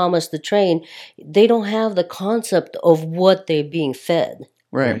to be Thomas the Train. They don't have the concept of what they're being fed.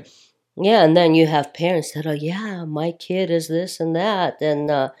 Right. Yeah, and then you have parents that are, my kid is this and that,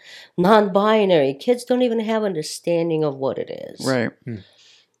 and non-binary. Kids don't even have understanding of what it is. Right.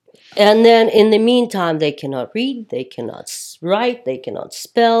 And then in the meantime, they cannot read, they cannot write, they cannot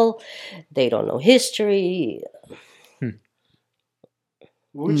spell, they don't know history.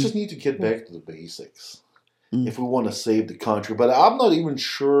 We just need to get back to the basics if we want to save the country. But I'm not even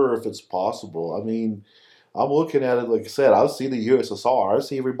sure if it's possible. I mean, I'm looking at it, like I said, I see the USSR. I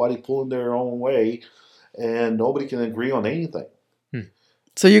see everybody pulling their own way, and nobody can agree on anything.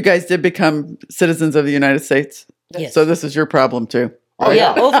 So you guys did become citizens of the United States? Yes. So this is your problem too? Oh,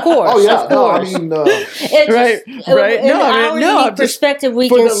 yeah, of course. Oh, yeah. Of course. No, I mean, right. In our unique perspective, we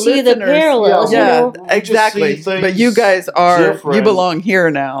can see the parallels. Yeah, We exactly. just see But you guys different. you belong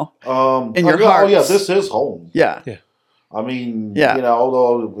here now. In your hearts. Oh, yeah, this is home. Yeah. I mean, Yeah.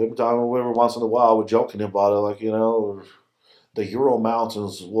 Although every once in a while we're joking about it, like, the Ural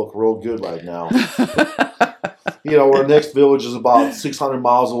Mountains look real good right now. Our next village is about 600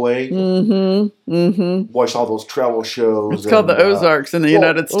 miles away. Mm-hmm. Mm-hmm. Watch all those travel shows. It's called the Ozarks in the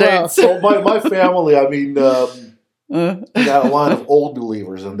United States. So my family, I mean, got a line of old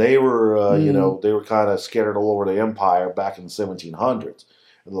believers, and they were, they were kind of scattered all over the empire back in the 1700s.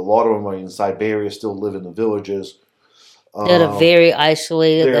 And a lot of them are in Siberia, still live in the villages. That are very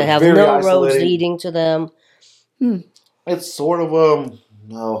isolated, that have no roads leading to them. It's sort of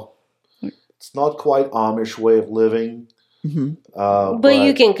no, it's not quite Amish way of living. Mm-hmm. But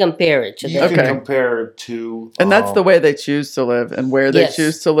you can compare it to you that. can compare it to, and that's the way they choose to live, and where they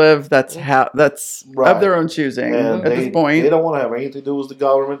choose to live. That's right. of their own choosing. And at this point, they don't want to have anything to do with the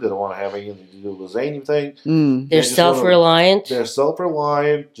government. They don't want to have anything to do with anything. They're self-reliant. They're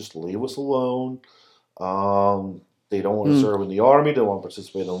self-reliant. Just leave us alone. They don't want to serve in the army. They don't want to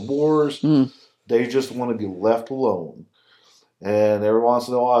participate in wars. They just want to be left alone. And every once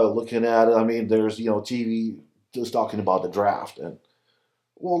in a while, looking at it, I mean, there's TV just talking about the draft, and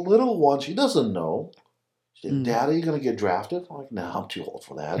little one, she doesn't know. She said, "Dad, are you going to get drafted?" I'm like, "No, I'm too old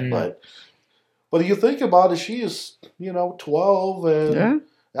for that." But you think about it, she is 12, and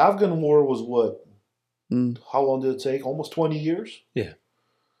the Afghan War was what? How long did it take? Almost 20 years. Yeah.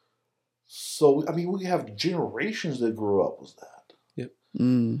 So I mean, we have generations that grew up with that. Yep.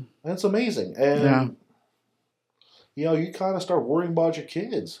 And it's amazing, and you kind of start worrying about your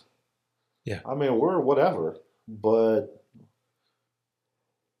kids. Yeah. I mean, we're whatever, but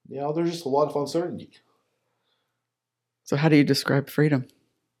there's just a lot of uncertainty. So how do you describe freedom?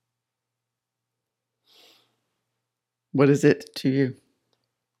 What is it to you?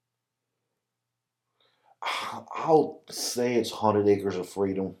 I'll say it's 100 acres of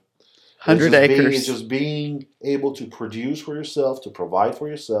freedom. 100 acres. It's just being able to produce for yourself, to provide for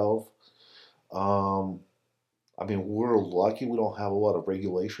yourself. I mean, we're lucky we don't have a lot of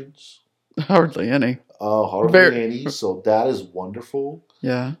regulations. Hardly any. Hardly any. So that is wonderful.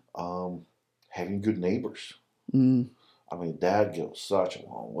 Yeah. Having good neighbors. I mean, that goes such a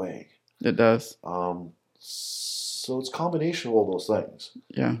long way. It does. So it's a combination of all those things.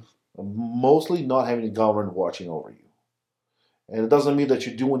 Yeah. Mostly not having the government watching over you. And it doesn't mean that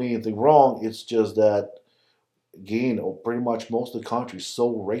you're doing anything wrong. It's just that, again, pretty much most of the country is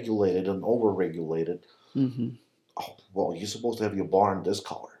so regulated and over-regulated. Mm-hmm. Oh, well, you're supposed to have your barn this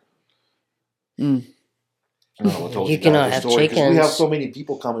color. Mm. You cannot have chickens. Because we have so many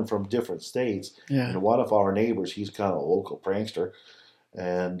people coming from different states. Yeah. And one of our neighbors, he's kind of a local prankster.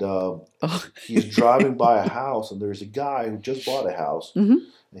 And he's driving by a house, and there's a guy who just bought a house. Mm-hmm.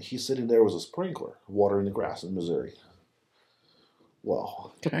 And he's sitting there with a sprinkler watering the grass in Missouri.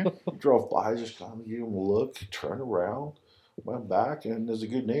 Well, Okay. he drove by, just kind of gave him a look, turned around, went back, and there's a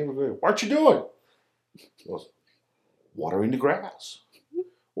good neighbor going, "What you doing?" He goes, "Watering the grass."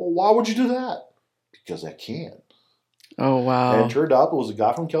 "Well, why would you do that?" "Because I can." Oh, wow. And it turned out it was a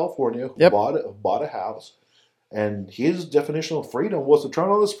guy from California who Yep. bought a house. And his definition of freedom was to turn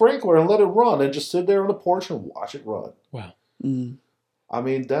on the sprinkler and let it run and just sit there on the porch and watch it run. Wow. Mm. I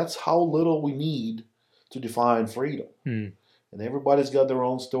mean, that's how little we need to define freedom. Mm. And everybody's got their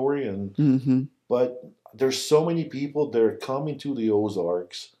own story. And Mm-hmm. but there's so many people that are coming to the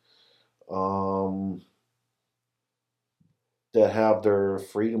Ozarks that have their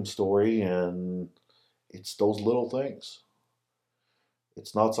freedom story, and it's those little things.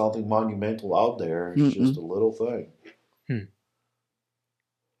 It's not something monumental out there. It's just a little thing.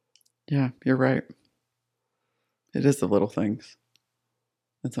 Yeah, you're right. It is the little things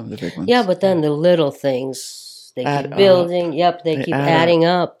and some of the big ones. Yeah, but then the little things, they Add keep building. up. Yep, they They keep add adding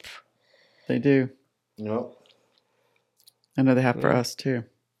up. They do. You know? I know they have for us too.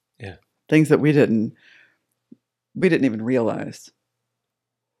 Yeah. Things that we didn't even realize.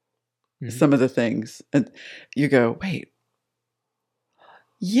 Mhm. Some of the things. And you go, wait.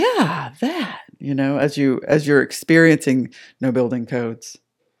 Yeah, that, as you're experiencing no building codes.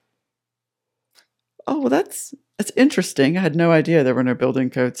 Oh, well, that's interesting. I had no idea there were no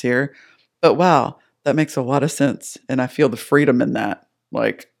building codes here. But wow, that makes a lot of sense. And I feel the freedom in that.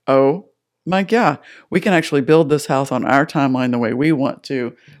 Like, oh my God, we can actually build this house on our timeline the way we want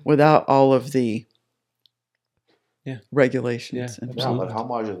to without all of the regulations. Yeah, and Yeah, but how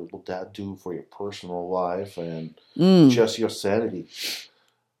much will that do for your personal life and Mm, just your sanity?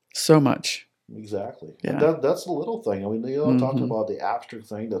 so much. Exactly. Yeah. And that's the little thing. I mean, talking Mhm. about the abstract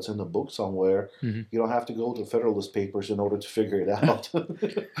thing that's in the book somewhere. Mhm. You don't have to go to Federalist Papers in order to figure it out.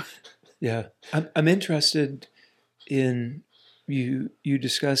 Yeah, I'm interested in you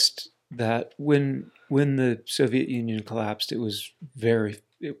discussed that when the Soviet Union collapsed, it was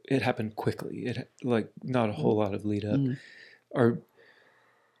it happened quickly. It like not a whole lot of lead up. Mm.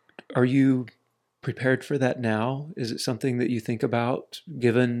 Are you prepared for that now? Is it something that you think about,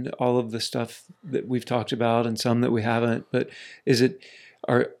 given all of the stuff that we've talked about and some that we haven't? But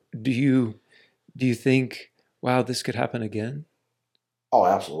do you think, wow, this could happen again? Oh,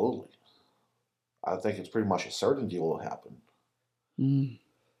 absolutely. I think it's pretty much a certainty it will happen. Mm.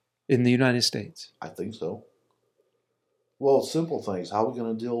 In the United States? I think so. Well, simple things. How are we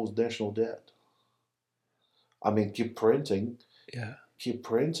going to deal with national debt? I mean, keep printing. Yeah. Keep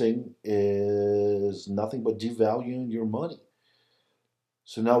printing is nothing but devaluing your money.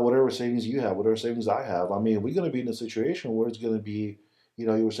 So now whatever savings you have, whatever savings I have, I mean, we're going to be in a situation where it's going to be, you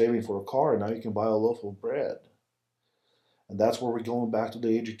were saving for a car, and now you can buy a loaf of bread. And that's where we're going back to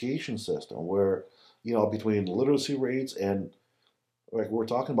the education system, where, between literacy rates and, like we're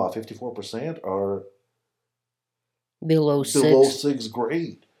talking about, 54% are Below below 6. sixth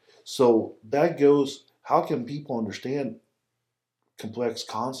grade. So that goes, how can people understand complex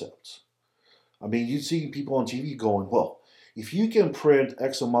concepts? I mean, you see people on TV going, well, if you can print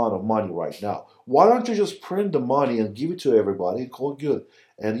X amount of money right now, why don't you just print the money and give it to everybody and call it good?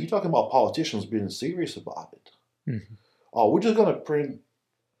 And you're talking about politicians being serious about it. Mm-hmm. Oh, we're just going to print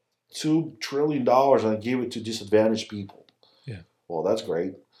 $2 trillion and give it to disadvantaged people. Yeah. Well, that's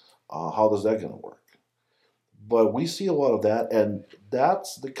great. How does that going to work? But we see a lot of that, and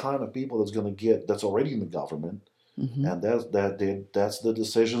that's the kind of people that's already in the government. Mm-hmm. And that's the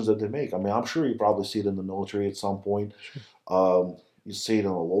decisions that they make. I mean, I'm sure you probably see it in the military at some point. Sure. You see it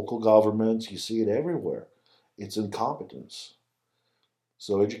in the local governments. You see it everywhere. It's incompetence.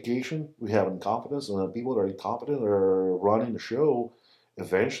 So education, we have incompetence, and the people that are incompetent are running the show.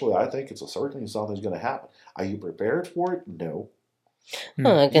 Eventually, I think it's a certainty something's going to happen. Are you prepared for it? No.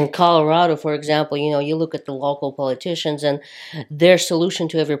 Like in Colorado, for example, you look at the local politicians, and their solution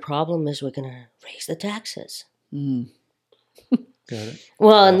to every problem is we're going to raise the taxes. Mm. Got it.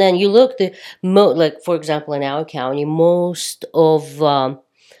 Well, and then you look like, for example, in our county, most of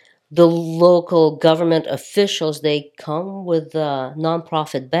the local government officials, they come with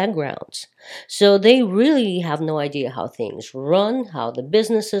nonprofit backgrounds. So they really have no idea how things run, how the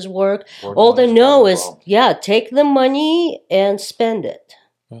businesses work. Where All they money's know coming is, from. take the money and spend it.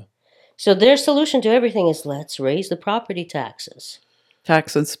 Wow. So their solution to everything is, let's raise the property taxes.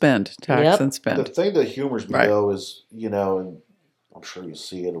 Tax and spend. Tax Yep. and The spend. thing that humors me Right. though is, and I'm sure you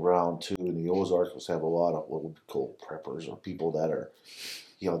see it around too in the Ozarks. We have a lot of what we call preppers, or people that are,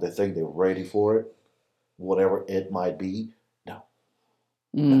 they think they're ready for it, whatever it might be. No,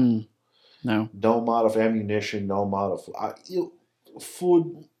 Mm, no. no amount of ammunition, no amount of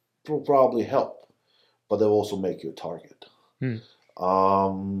food will probably help, but they'll also make you a target. Hmm.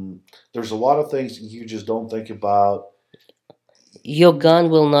 There's a lot of things you just don't think about. Your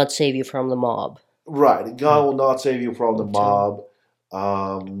gun will not save you from the mob. Right, a gun will not save you from the Okay. mob.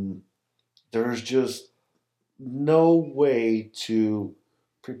 There's just no way to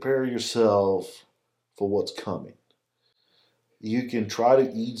prepare yourself for what's coming. You can try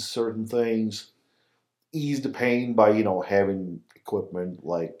to ease certain things, ease the pain by, having equipment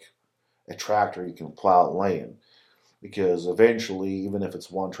like a tractor you can plow land. Because eventually, even if it's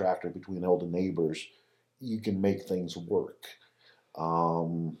one tractor between all the neighbors, you can make things work.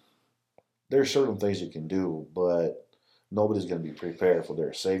 There's certain things you can do, but nobody's going to be prepared for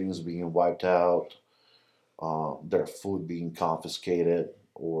their savings being wiped out, their food being confiscated,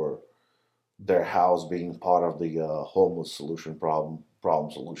 or their house being part of the homeless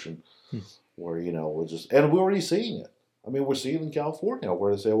problem solution, where we're just, and we're already seeing it. I mean, we're seeing it in California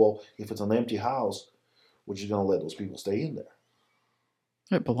where they say, well, if it's an empty house, we're just going to let those people stay in there.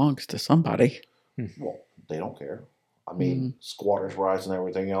 It belongs to somebody. Well, they don't care. I mean, squatters' rights and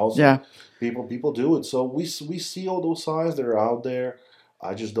everything else. Yeah. People do it. So we see all those signs that are out there.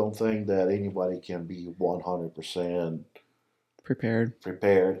 I just don't think that anybody can be 100% prepared.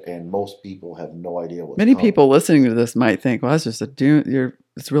 and most people have no idea what's Many coming. people listening to this might think, well, that's just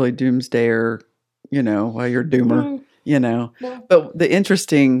it's really doomsdayer, well, you're doomer, No. But the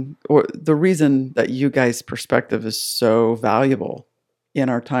interesting, or the reason that you guys' perspective is so valuable in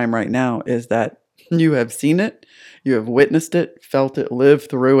our time right now is that you have seen it, you have witnessed it, felt it, lived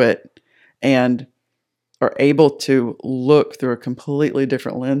through it, and are able to look through a completely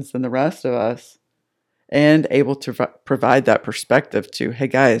different lens than the rest of us, and able to provide that perspective to, hey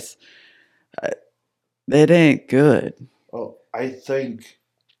guys, it ain't good. Well, I think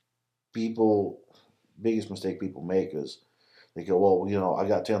biggest mistake people make is they go, well, I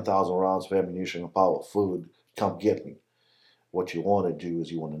got 10,000 rounds of ammunition and a pile of food. Come get me. What you want to do is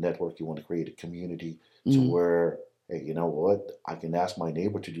you want to network. You want to create a community to where, hey, you know what? I can ask my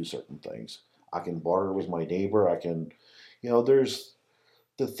neighbor to do certain things. I can barter with my neighbor. I can, there's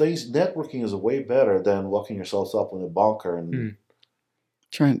the things. Networking is a way better than locking yourselves up in a bunker and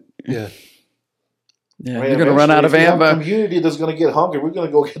trying. Yeah. Yeah, I mean, you're going to run out of if you have a ammo. community that's going to get hungry, we're going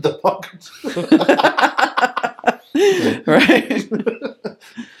to go get the bunkers. Right.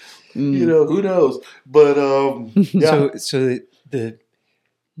 Who knows? But yeah. So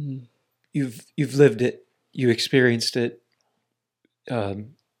you've lived it, you experienced it.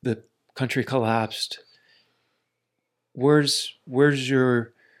 The country collapsed. Where's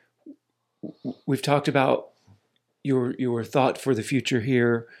your? We've talked about your thought for the future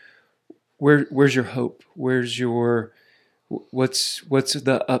here. Where's your hope? Where's your what's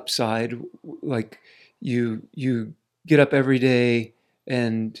the upside? Like you get up every day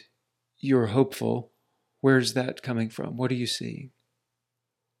and you're hopeful. Where's that coming from? What are you seeing?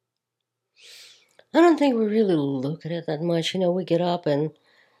 I don't think we really look at it that much. We get up and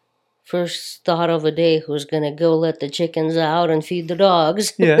first thought of the day, who's going to go let the chickens out and feed the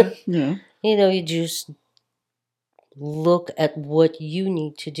dogs? Yeah. Yeah. You just look at what you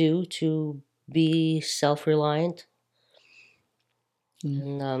need to do to be self-reliant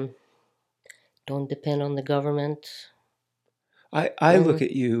and don't depend on the government. I look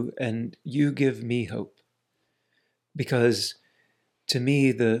at you and you give me hope, because to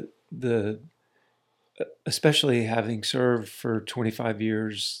me the especially having served for 25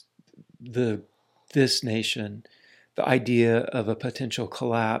 years this nation, the idea of a potential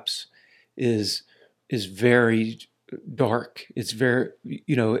collapse is very dark. It's very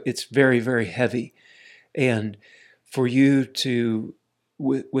it's very, very heavy, and for you to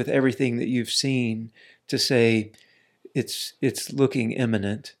with everything that you've seen to say it's looking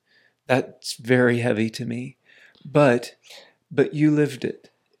imminent, that's very heavy to me. But you lived it.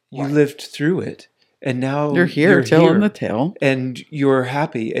 You lived through it. And now you're here telling the tale. And you're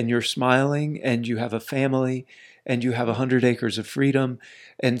happy and you're smiling and you have a family and you have 100 acres of freedom.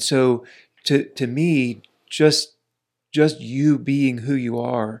 And so to me, just you being who you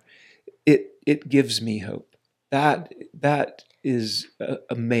are it gives me hope. That is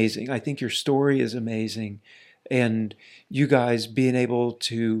amazing. I think your story is amazing, and you guys being able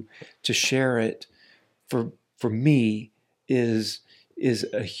to share it for me is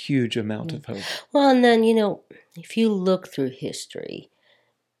a huge amount of hope. Well, and then, if you look through history,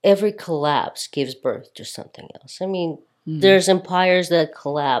 every collapse gives birth to something else. I mean, there's empires that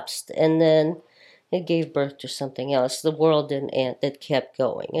collapsed and then it gave birth to something else. The world didn't end, it kept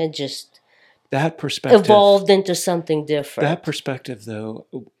going. It just that perspective evolved into something different. That perspective, though,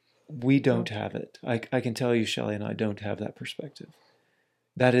 we don't have it. I can tell you, Shelley and I don't have that perspective.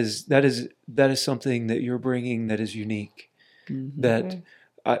 That is something that you're bringing that is unique. Mm-hmm.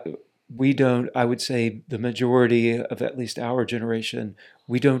 That we don't. I would say the majority of at least our generation,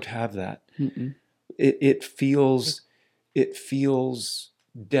 we don't have that. Mm-mm. It feels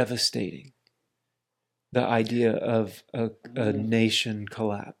devastating. The idea of a nation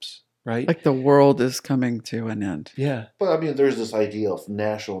collapse. Right? Like the world is coming to an end. Yeah. But I mean, there's this idea of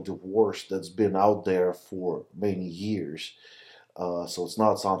national divorce that's been out there for many years. So it's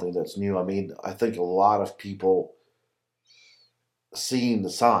not something that's new. I mean, I think a lot of people seeing the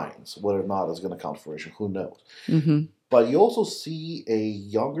signs, whether or not it's going to come to fruition, who knows? Mm-hmm. But you also see a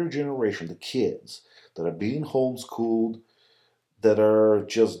younger generation, the kids, that are being homeschooled, that are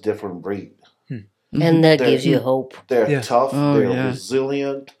just different breed. Mm-hmm. And that gives you hope. They're tough. They're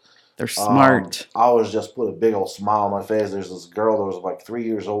resilient. They're smart. I was just put a big old smile on my face. There's this girl that was like 3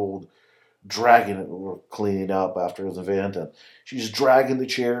 years old, dragging it. We were cleaning up after his event, and she's dragging the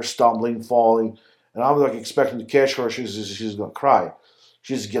chair, stumbling, falling. And I'm like expecting to catch her. She's going to cry.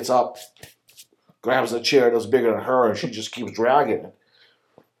 She just gets up, grabs the chair that's bigger than her, and she just keeps dragging it.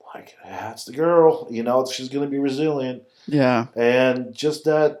 Like, that's the girl. She's going to be resilient. Yeah. And just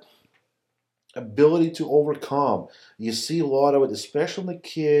that ability to overcome. You see a lot of it, especially in the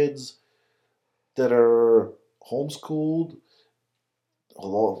kids that are homeschooled. A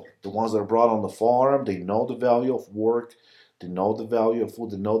lot, the ones that are brought on the farm, they know the value of work, they know the value of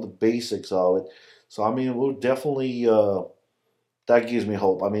food, they know the basics of it. So I mean, we're definitely that gives me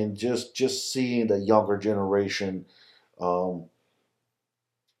hope. I mean, just seeing the younger generation, and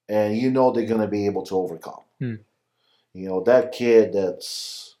they're going to be able to overcome. That kid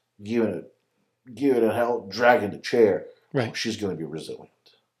that's giving it hell, dragging the chair. Right. She's going to be resilient.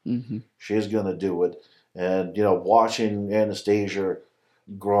 Mm-hmm. She's going to do it. And, watching Anastasia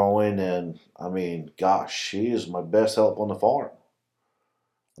growing, and, I mean, gosh, she is my best help on the farm.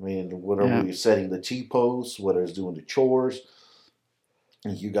 I mean, whether we're setting the T-posts, whether it's doing the chores,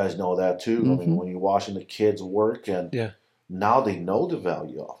 and you guys know that too. Mm-hmm. I mean, when you're watching the kids work, and now they know the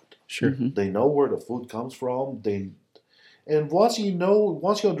value of it. Sure. Mm-hmm. They know where the food comes from. And once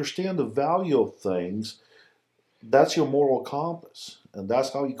you understand the value of things, that's your moral compass. And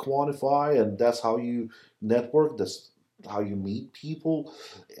that's how you quantify, and that's how you network, that's how you meet people.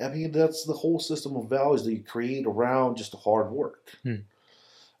 I mean, that's the whole system of values that you create around just the hard work.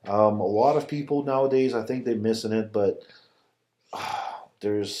 A lot of people nowadays, I think they're missing it, but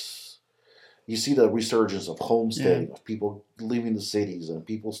you see the resurgence of homesteading, of people leaving the cities and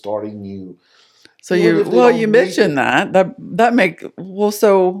people starting new. So you mentioned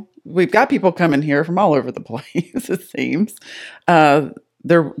so we've got people coming here from all over the place, it seems.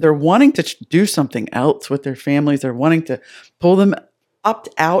 They're wanting to do something else with their families. They're wanting to pull them opt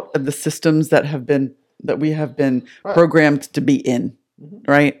out of the systems that we have been programmed to be in,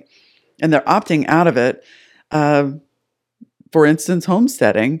 right? And they're opting out of it. For instance,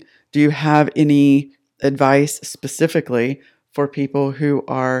 homesteading. Do you have any advice specifically for people who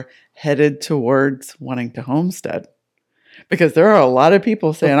are headed towards wanting to homestead? Because there are a lot of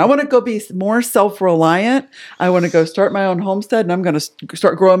people saying, I want to go be more self-reliant. I want to go start my own homestead, and I'm going to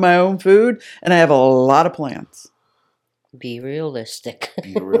start growing my own food. And I have a lot of plans. Be realistic.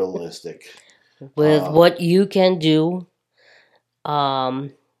 Be realistic. With what you can do,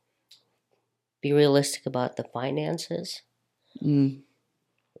 be realistic about the finances.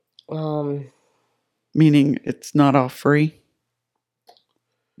 Meaning it's not all free?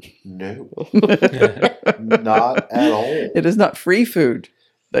 No. Not at all. It is not free food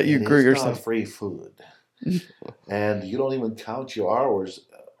that you grew yourself. It's not free food. And you don't even count your hours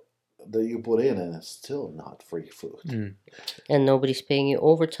that you put in, and it's still not free food. And nobody's paying you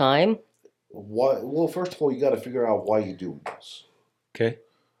overtime. Well, first of all, you got to figure out why you're doing this. Okay.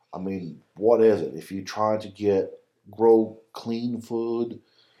 I mean, what is it? If you're trying to grow clean food,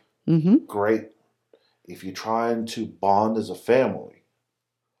 great. If you're trying to bond as a family,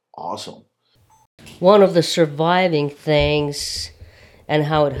 awesome. One of the surviving things and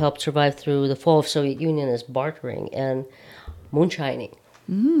how it helped survive through the fall of Soviet Union is bartering and moonshining.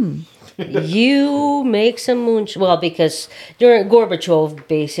 You make some moonshine. Well, because during Gorbachev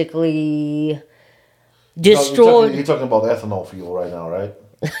basically destroyed. You're talking about ethanol fuel right now, right?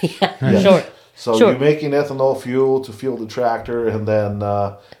 Yeah, sure. So Sure. you're making ethanol fuel to fuel the tractor, and then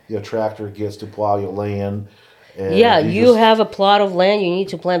your tractor gets to plow your land. And Yeah, you just- have a plot of land, you need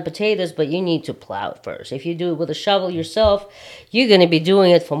to plant potatoes, but you need to plow it first. If you do it with a shovel yourself, you're going to be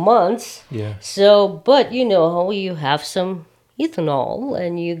doing it for months. Yeah. So, but you have some ethanol,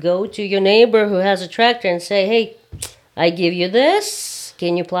 and you go to your neighbor who has a tractor and say, hey, I give you this.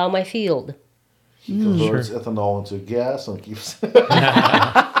 Can you plow my field? He converts ethanol into gas and keeps.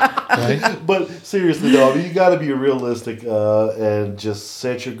 Right? But seriously, though, I mean, you got to be realistic and just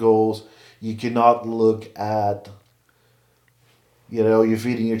set your goals. You cannot look at, you're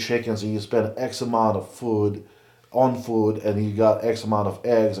feeding your chickens and you spend X amount of food on food and you got X amount of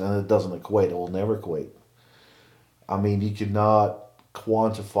eggs and it doesn't equate. It will never equate. I mean, you cannot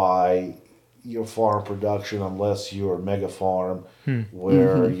quantify your farm production unless you're a mega farm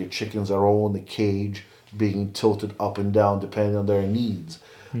where your chickens are all in the cage being tilted up and down depending on their needs.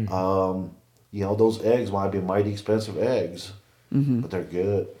 Those eggs might be mighty expensive eggs, but they're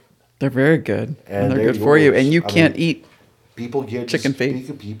good. They're very good. And they're they're good for you. yours. And you I can't mean, eat. People get Chicken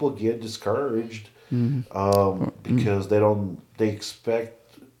feed. People get discouraged because they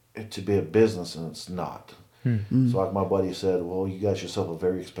expect it to be a business and it's not. So like my buddy said, well, you got yourself a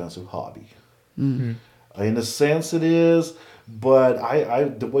very expensive hobby. In a sense it is, but I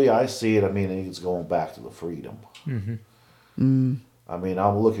the way I see it, I mean, it's going back to the freedom. I mean,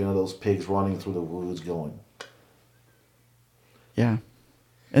 I'm looking at those pigs running through the woods going. Yeah.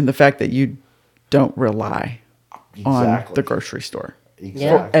 And the fact that you don't rely on the grocery store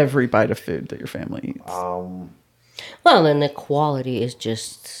for every bite of food that your family eats. Well, and the quality is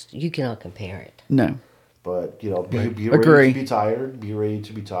just, you cannot compare it. No. But, be ready to be tired. Be ready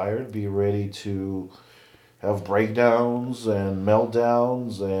to be tired. Be ready to have breakdowns and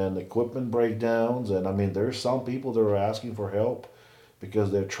meltdowns and equipment breakdowns. And, I mean, there's some people that are asking for help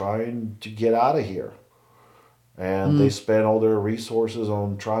because they're trying to get out of here. And they spent all their resources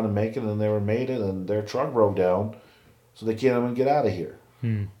on trying to make it and they never made it. And their truck broke down. So they can't even get out of here.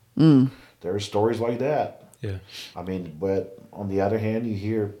 There are stories like that. Yeah. I mean, but on the other hand, you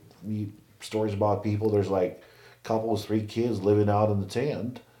hear stories about people, there's like couples, 3 kids living out in the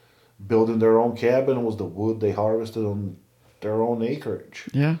tent, building their own cabin with the wood they harvested on their own acreage.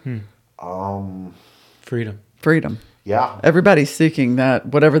 Yeah. Freedom. Yeah. Everybody's seeking that,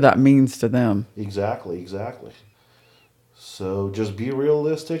 whatever that means to them. Exactly. So just be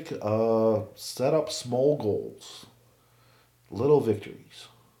realistic. Set up small goals, little victories.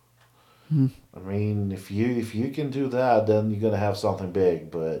 I mean, if you can do that, then you're gonna have something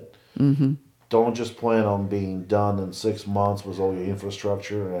big. But don't just plan on being done in 6 months with all your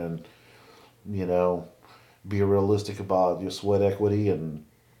infrastructure, and be realistic about your sweat equity and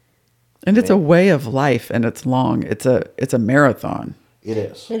it's a way of life, and it's long. It's a marathon. It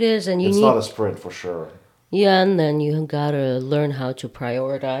is. It is, and it's not a sprint for sure. Yeah, and then you gotta learn how to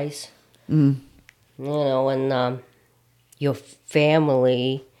prioritize. And your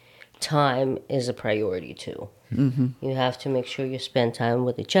family time is a priority too. You have to make sure you spend time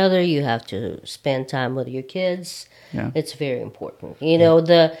with each other. You have to spend time with your kids. Yeah. It's very important.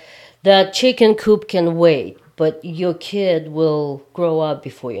 The chicken coop can wait, but your kid will grow up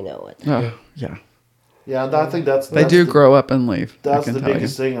before you know it. Oh, yeah. Yeah, and I think that's They do grow up and leave. That's the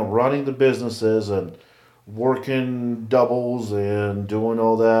biggest thing of running the businesses and working doubles and doing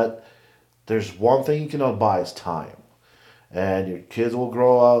all that. There's one thing you cannot buy is time. And your kids will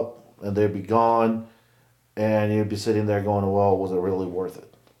grow up and they'll be gone, and you'll be sitting there going, well, was it really worth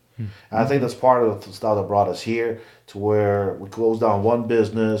it? And I think that's part of the stuff that brought us here, to where we closed down one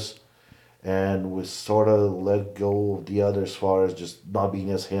business and we sort of let go of the other as far as just not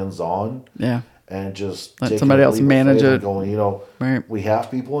being as hands-on. Yeah. And just let somebody else manage it. Going, right. We have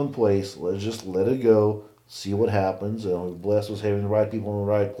people in place. Let's just let it go, see what happens. And we're blessed with having the right people in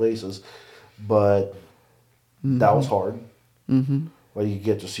the right places. But that was hard. Well, you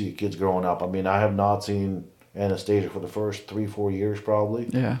get to see your kids growing up. I mean, I have not seen Anastasia for the first 3-4 years probably.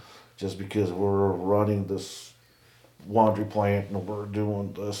 Yeah. Just because we're running this laundry plant and we're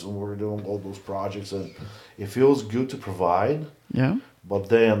doing this and we're doing all those projects, and it feels good to provide. Yeah. But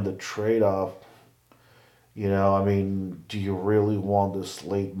then the trade-off, I mean, do you really want this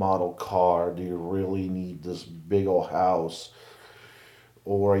late model car? Do you really need this big old house?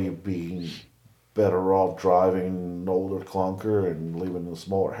 Or are you being better off driving an older clunker and living in a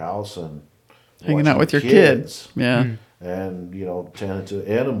smaller house and hanging out with your kids? Yeah. And, tending to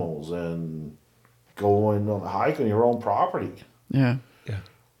animals and going on a hike on your own property. Yeah. Yeah.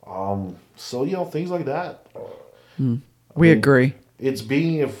 So things like that. We agree. It's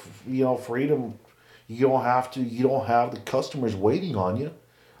being freedom. You don't have the customers waiting on you.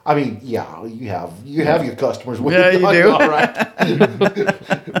 I mean, yeah, you have your customers waiting on you you, do. all right.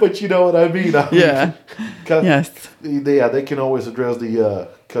 But you know what I mean. Yeah. Yes. They can always address the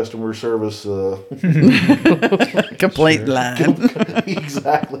customer service Complaint line.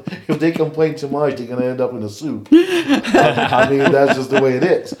 exactly. If they complain too much, they're gonna end up in a soup. I mean, that's just the way it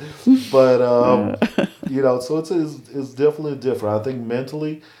is. But so it's definitely different. I think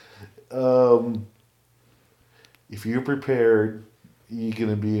mentally, if you're prepared, you're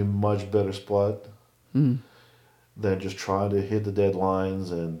gonna be in a much better spot than just trying to hit the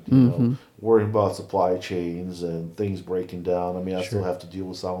deadlines and worrying about supply chains and things breaking down. I mean, I still have to deal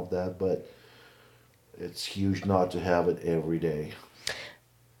with some of that, but it's huge not to have it every day.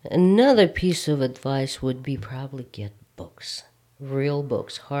 Another piece of advice would be probably get books, real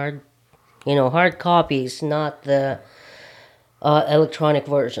books, hard copies, not the electronic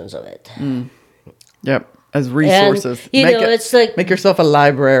versions of it. Yep. As resources. And, it's like... Make yourself a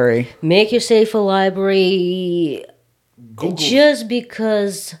library. Make yourself a library. Google. Just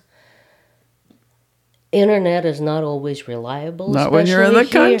because internet is not always reliable. Not when you're in the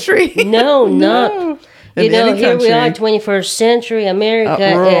country. No, not. Here we are, 21st century America,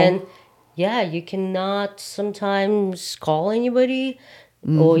 and you cannot sometimes call anybody.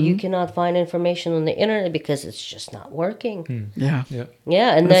 Or you cannot find information on the internet because it's just not working. Yeah.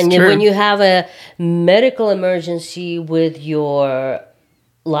 Yeah, and then when you have a medical emergency with your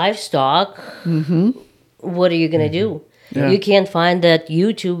livestock, what are you going to do? Yeah. You can't find that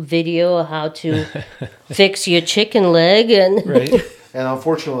YouTube video how to fix your chicken leg. Right. And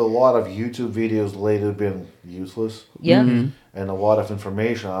unfortunately, a lot of YouTube videos lately have been useless. Yeah. And a lot of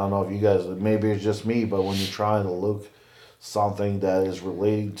information. I don't know if you guys, maybe it's just me, but when you're trying to look something that is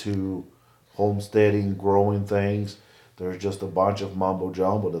related to homesteading, growing things, there's just a bunch of mumbo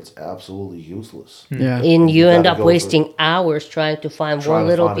jumbo that's absolutely useless. Yeah. And you end up go wasting hours trying to find one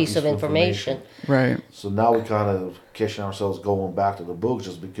little piece of information. Right. So now we're kind of catching ourselves going back to the book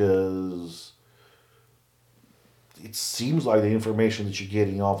just because it seems like the information that you're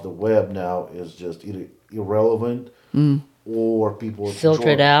getting off the web now is just either irrelevant or people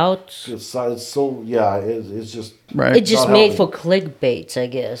filtered out. It's so it's just right. It's just made for clickbaits, I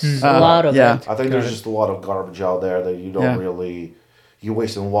guess. A lot of it. I think there's just a lot of garbage out there that you don't really. You're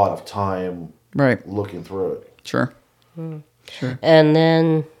wasting a lot of time looking through it. Sure. Sure. And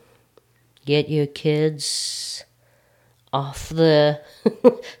then get your kids off the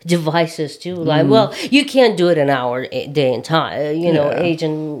devices too. Like, well, you can't do it an hour, day and time.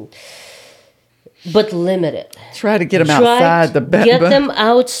 Agent. But limit it. Try to get them outside the bed. Get them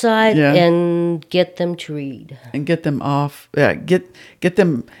outside and get them to read. And get them off. Yeah, get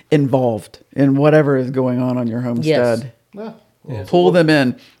them involved in whatever is going on your homestead. Yes. Yeah. Pull them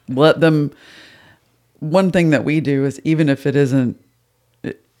in. Let them. One thing that we do is even if it isn't,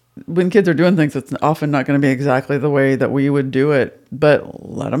 when kids are doing things, it's often not going to be exactly the way that we would do it. But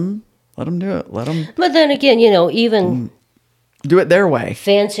let them do it. Let them. But then again, even. Do it their way.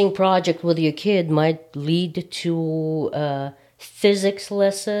 Fencing project with your kid might lead to a physics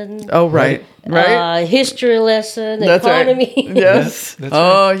lesson. Oh, right. History lesson, That's economy. Right. Yes. That's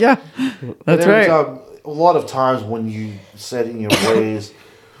right. Yeah. That's right. A lot of times when you set in your ways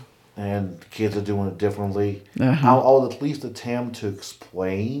and kids are doing it differently, I'll at least attempt to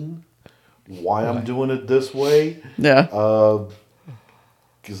explain why I'm doing it this way. Yeah.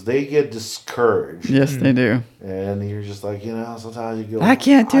 Because they get discouraged. Yes, they do. And you're just like, sometimes you go, I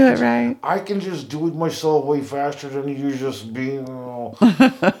can't do it right. I can just do it myself way faster than you just being. But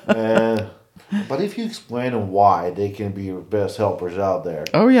if you explain them why, they can be your best helpers out there.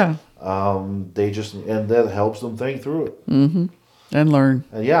 Oh, yeah. And that helps them think through it. Mm-hmm. And learn.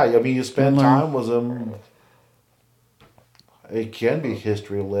 And you spend time with them. It can be a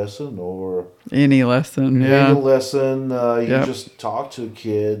history lesson or any lesson. Any lesson. You just talk to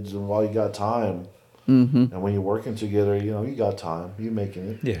kids and while you got time. Mm-hmm. And when you're working together, you got time. You're making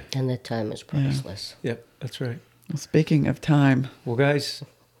it. Yeah. And the time is priceless. Yep, that's right. Well, speaking of time. Well, guys,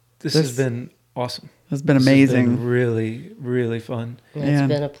 this has been awesome. It's been amazing. It's been really, really fun. It's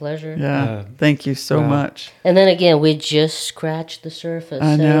been a pleasure. Yeah. Thank you so much. And then again, we just scratched the surface.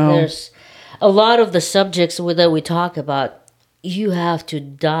 I know. And there's a lot of the subjects that we talk about. You have to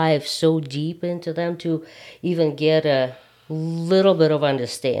dive so deep into them to even get a little bit of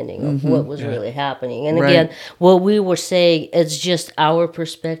understanding of what was really happening. And again, what we were saying, it's just our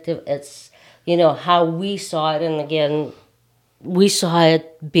perspective. It's, how we saw it. And again, we saw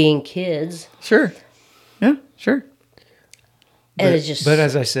it being kids. Sure. Yeah, sure. And it's just, but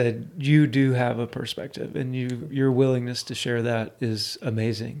as I said, you do have a perspective, and your willingness to share that is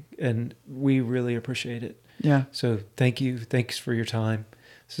amazing, and we really appreciate it. Yeah. So thank you. Thanks for your time.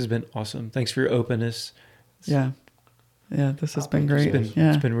 This has been awesome. Thanks for your openness. Yeah. Yeah. This has been great.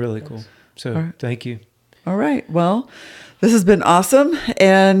 It's been really cool. So thank you. All right. Well, this has been awesome.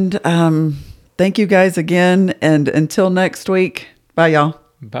 And thank you guys again. And until next week, bye, y'all.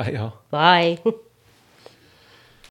 Bye, y'all. bye.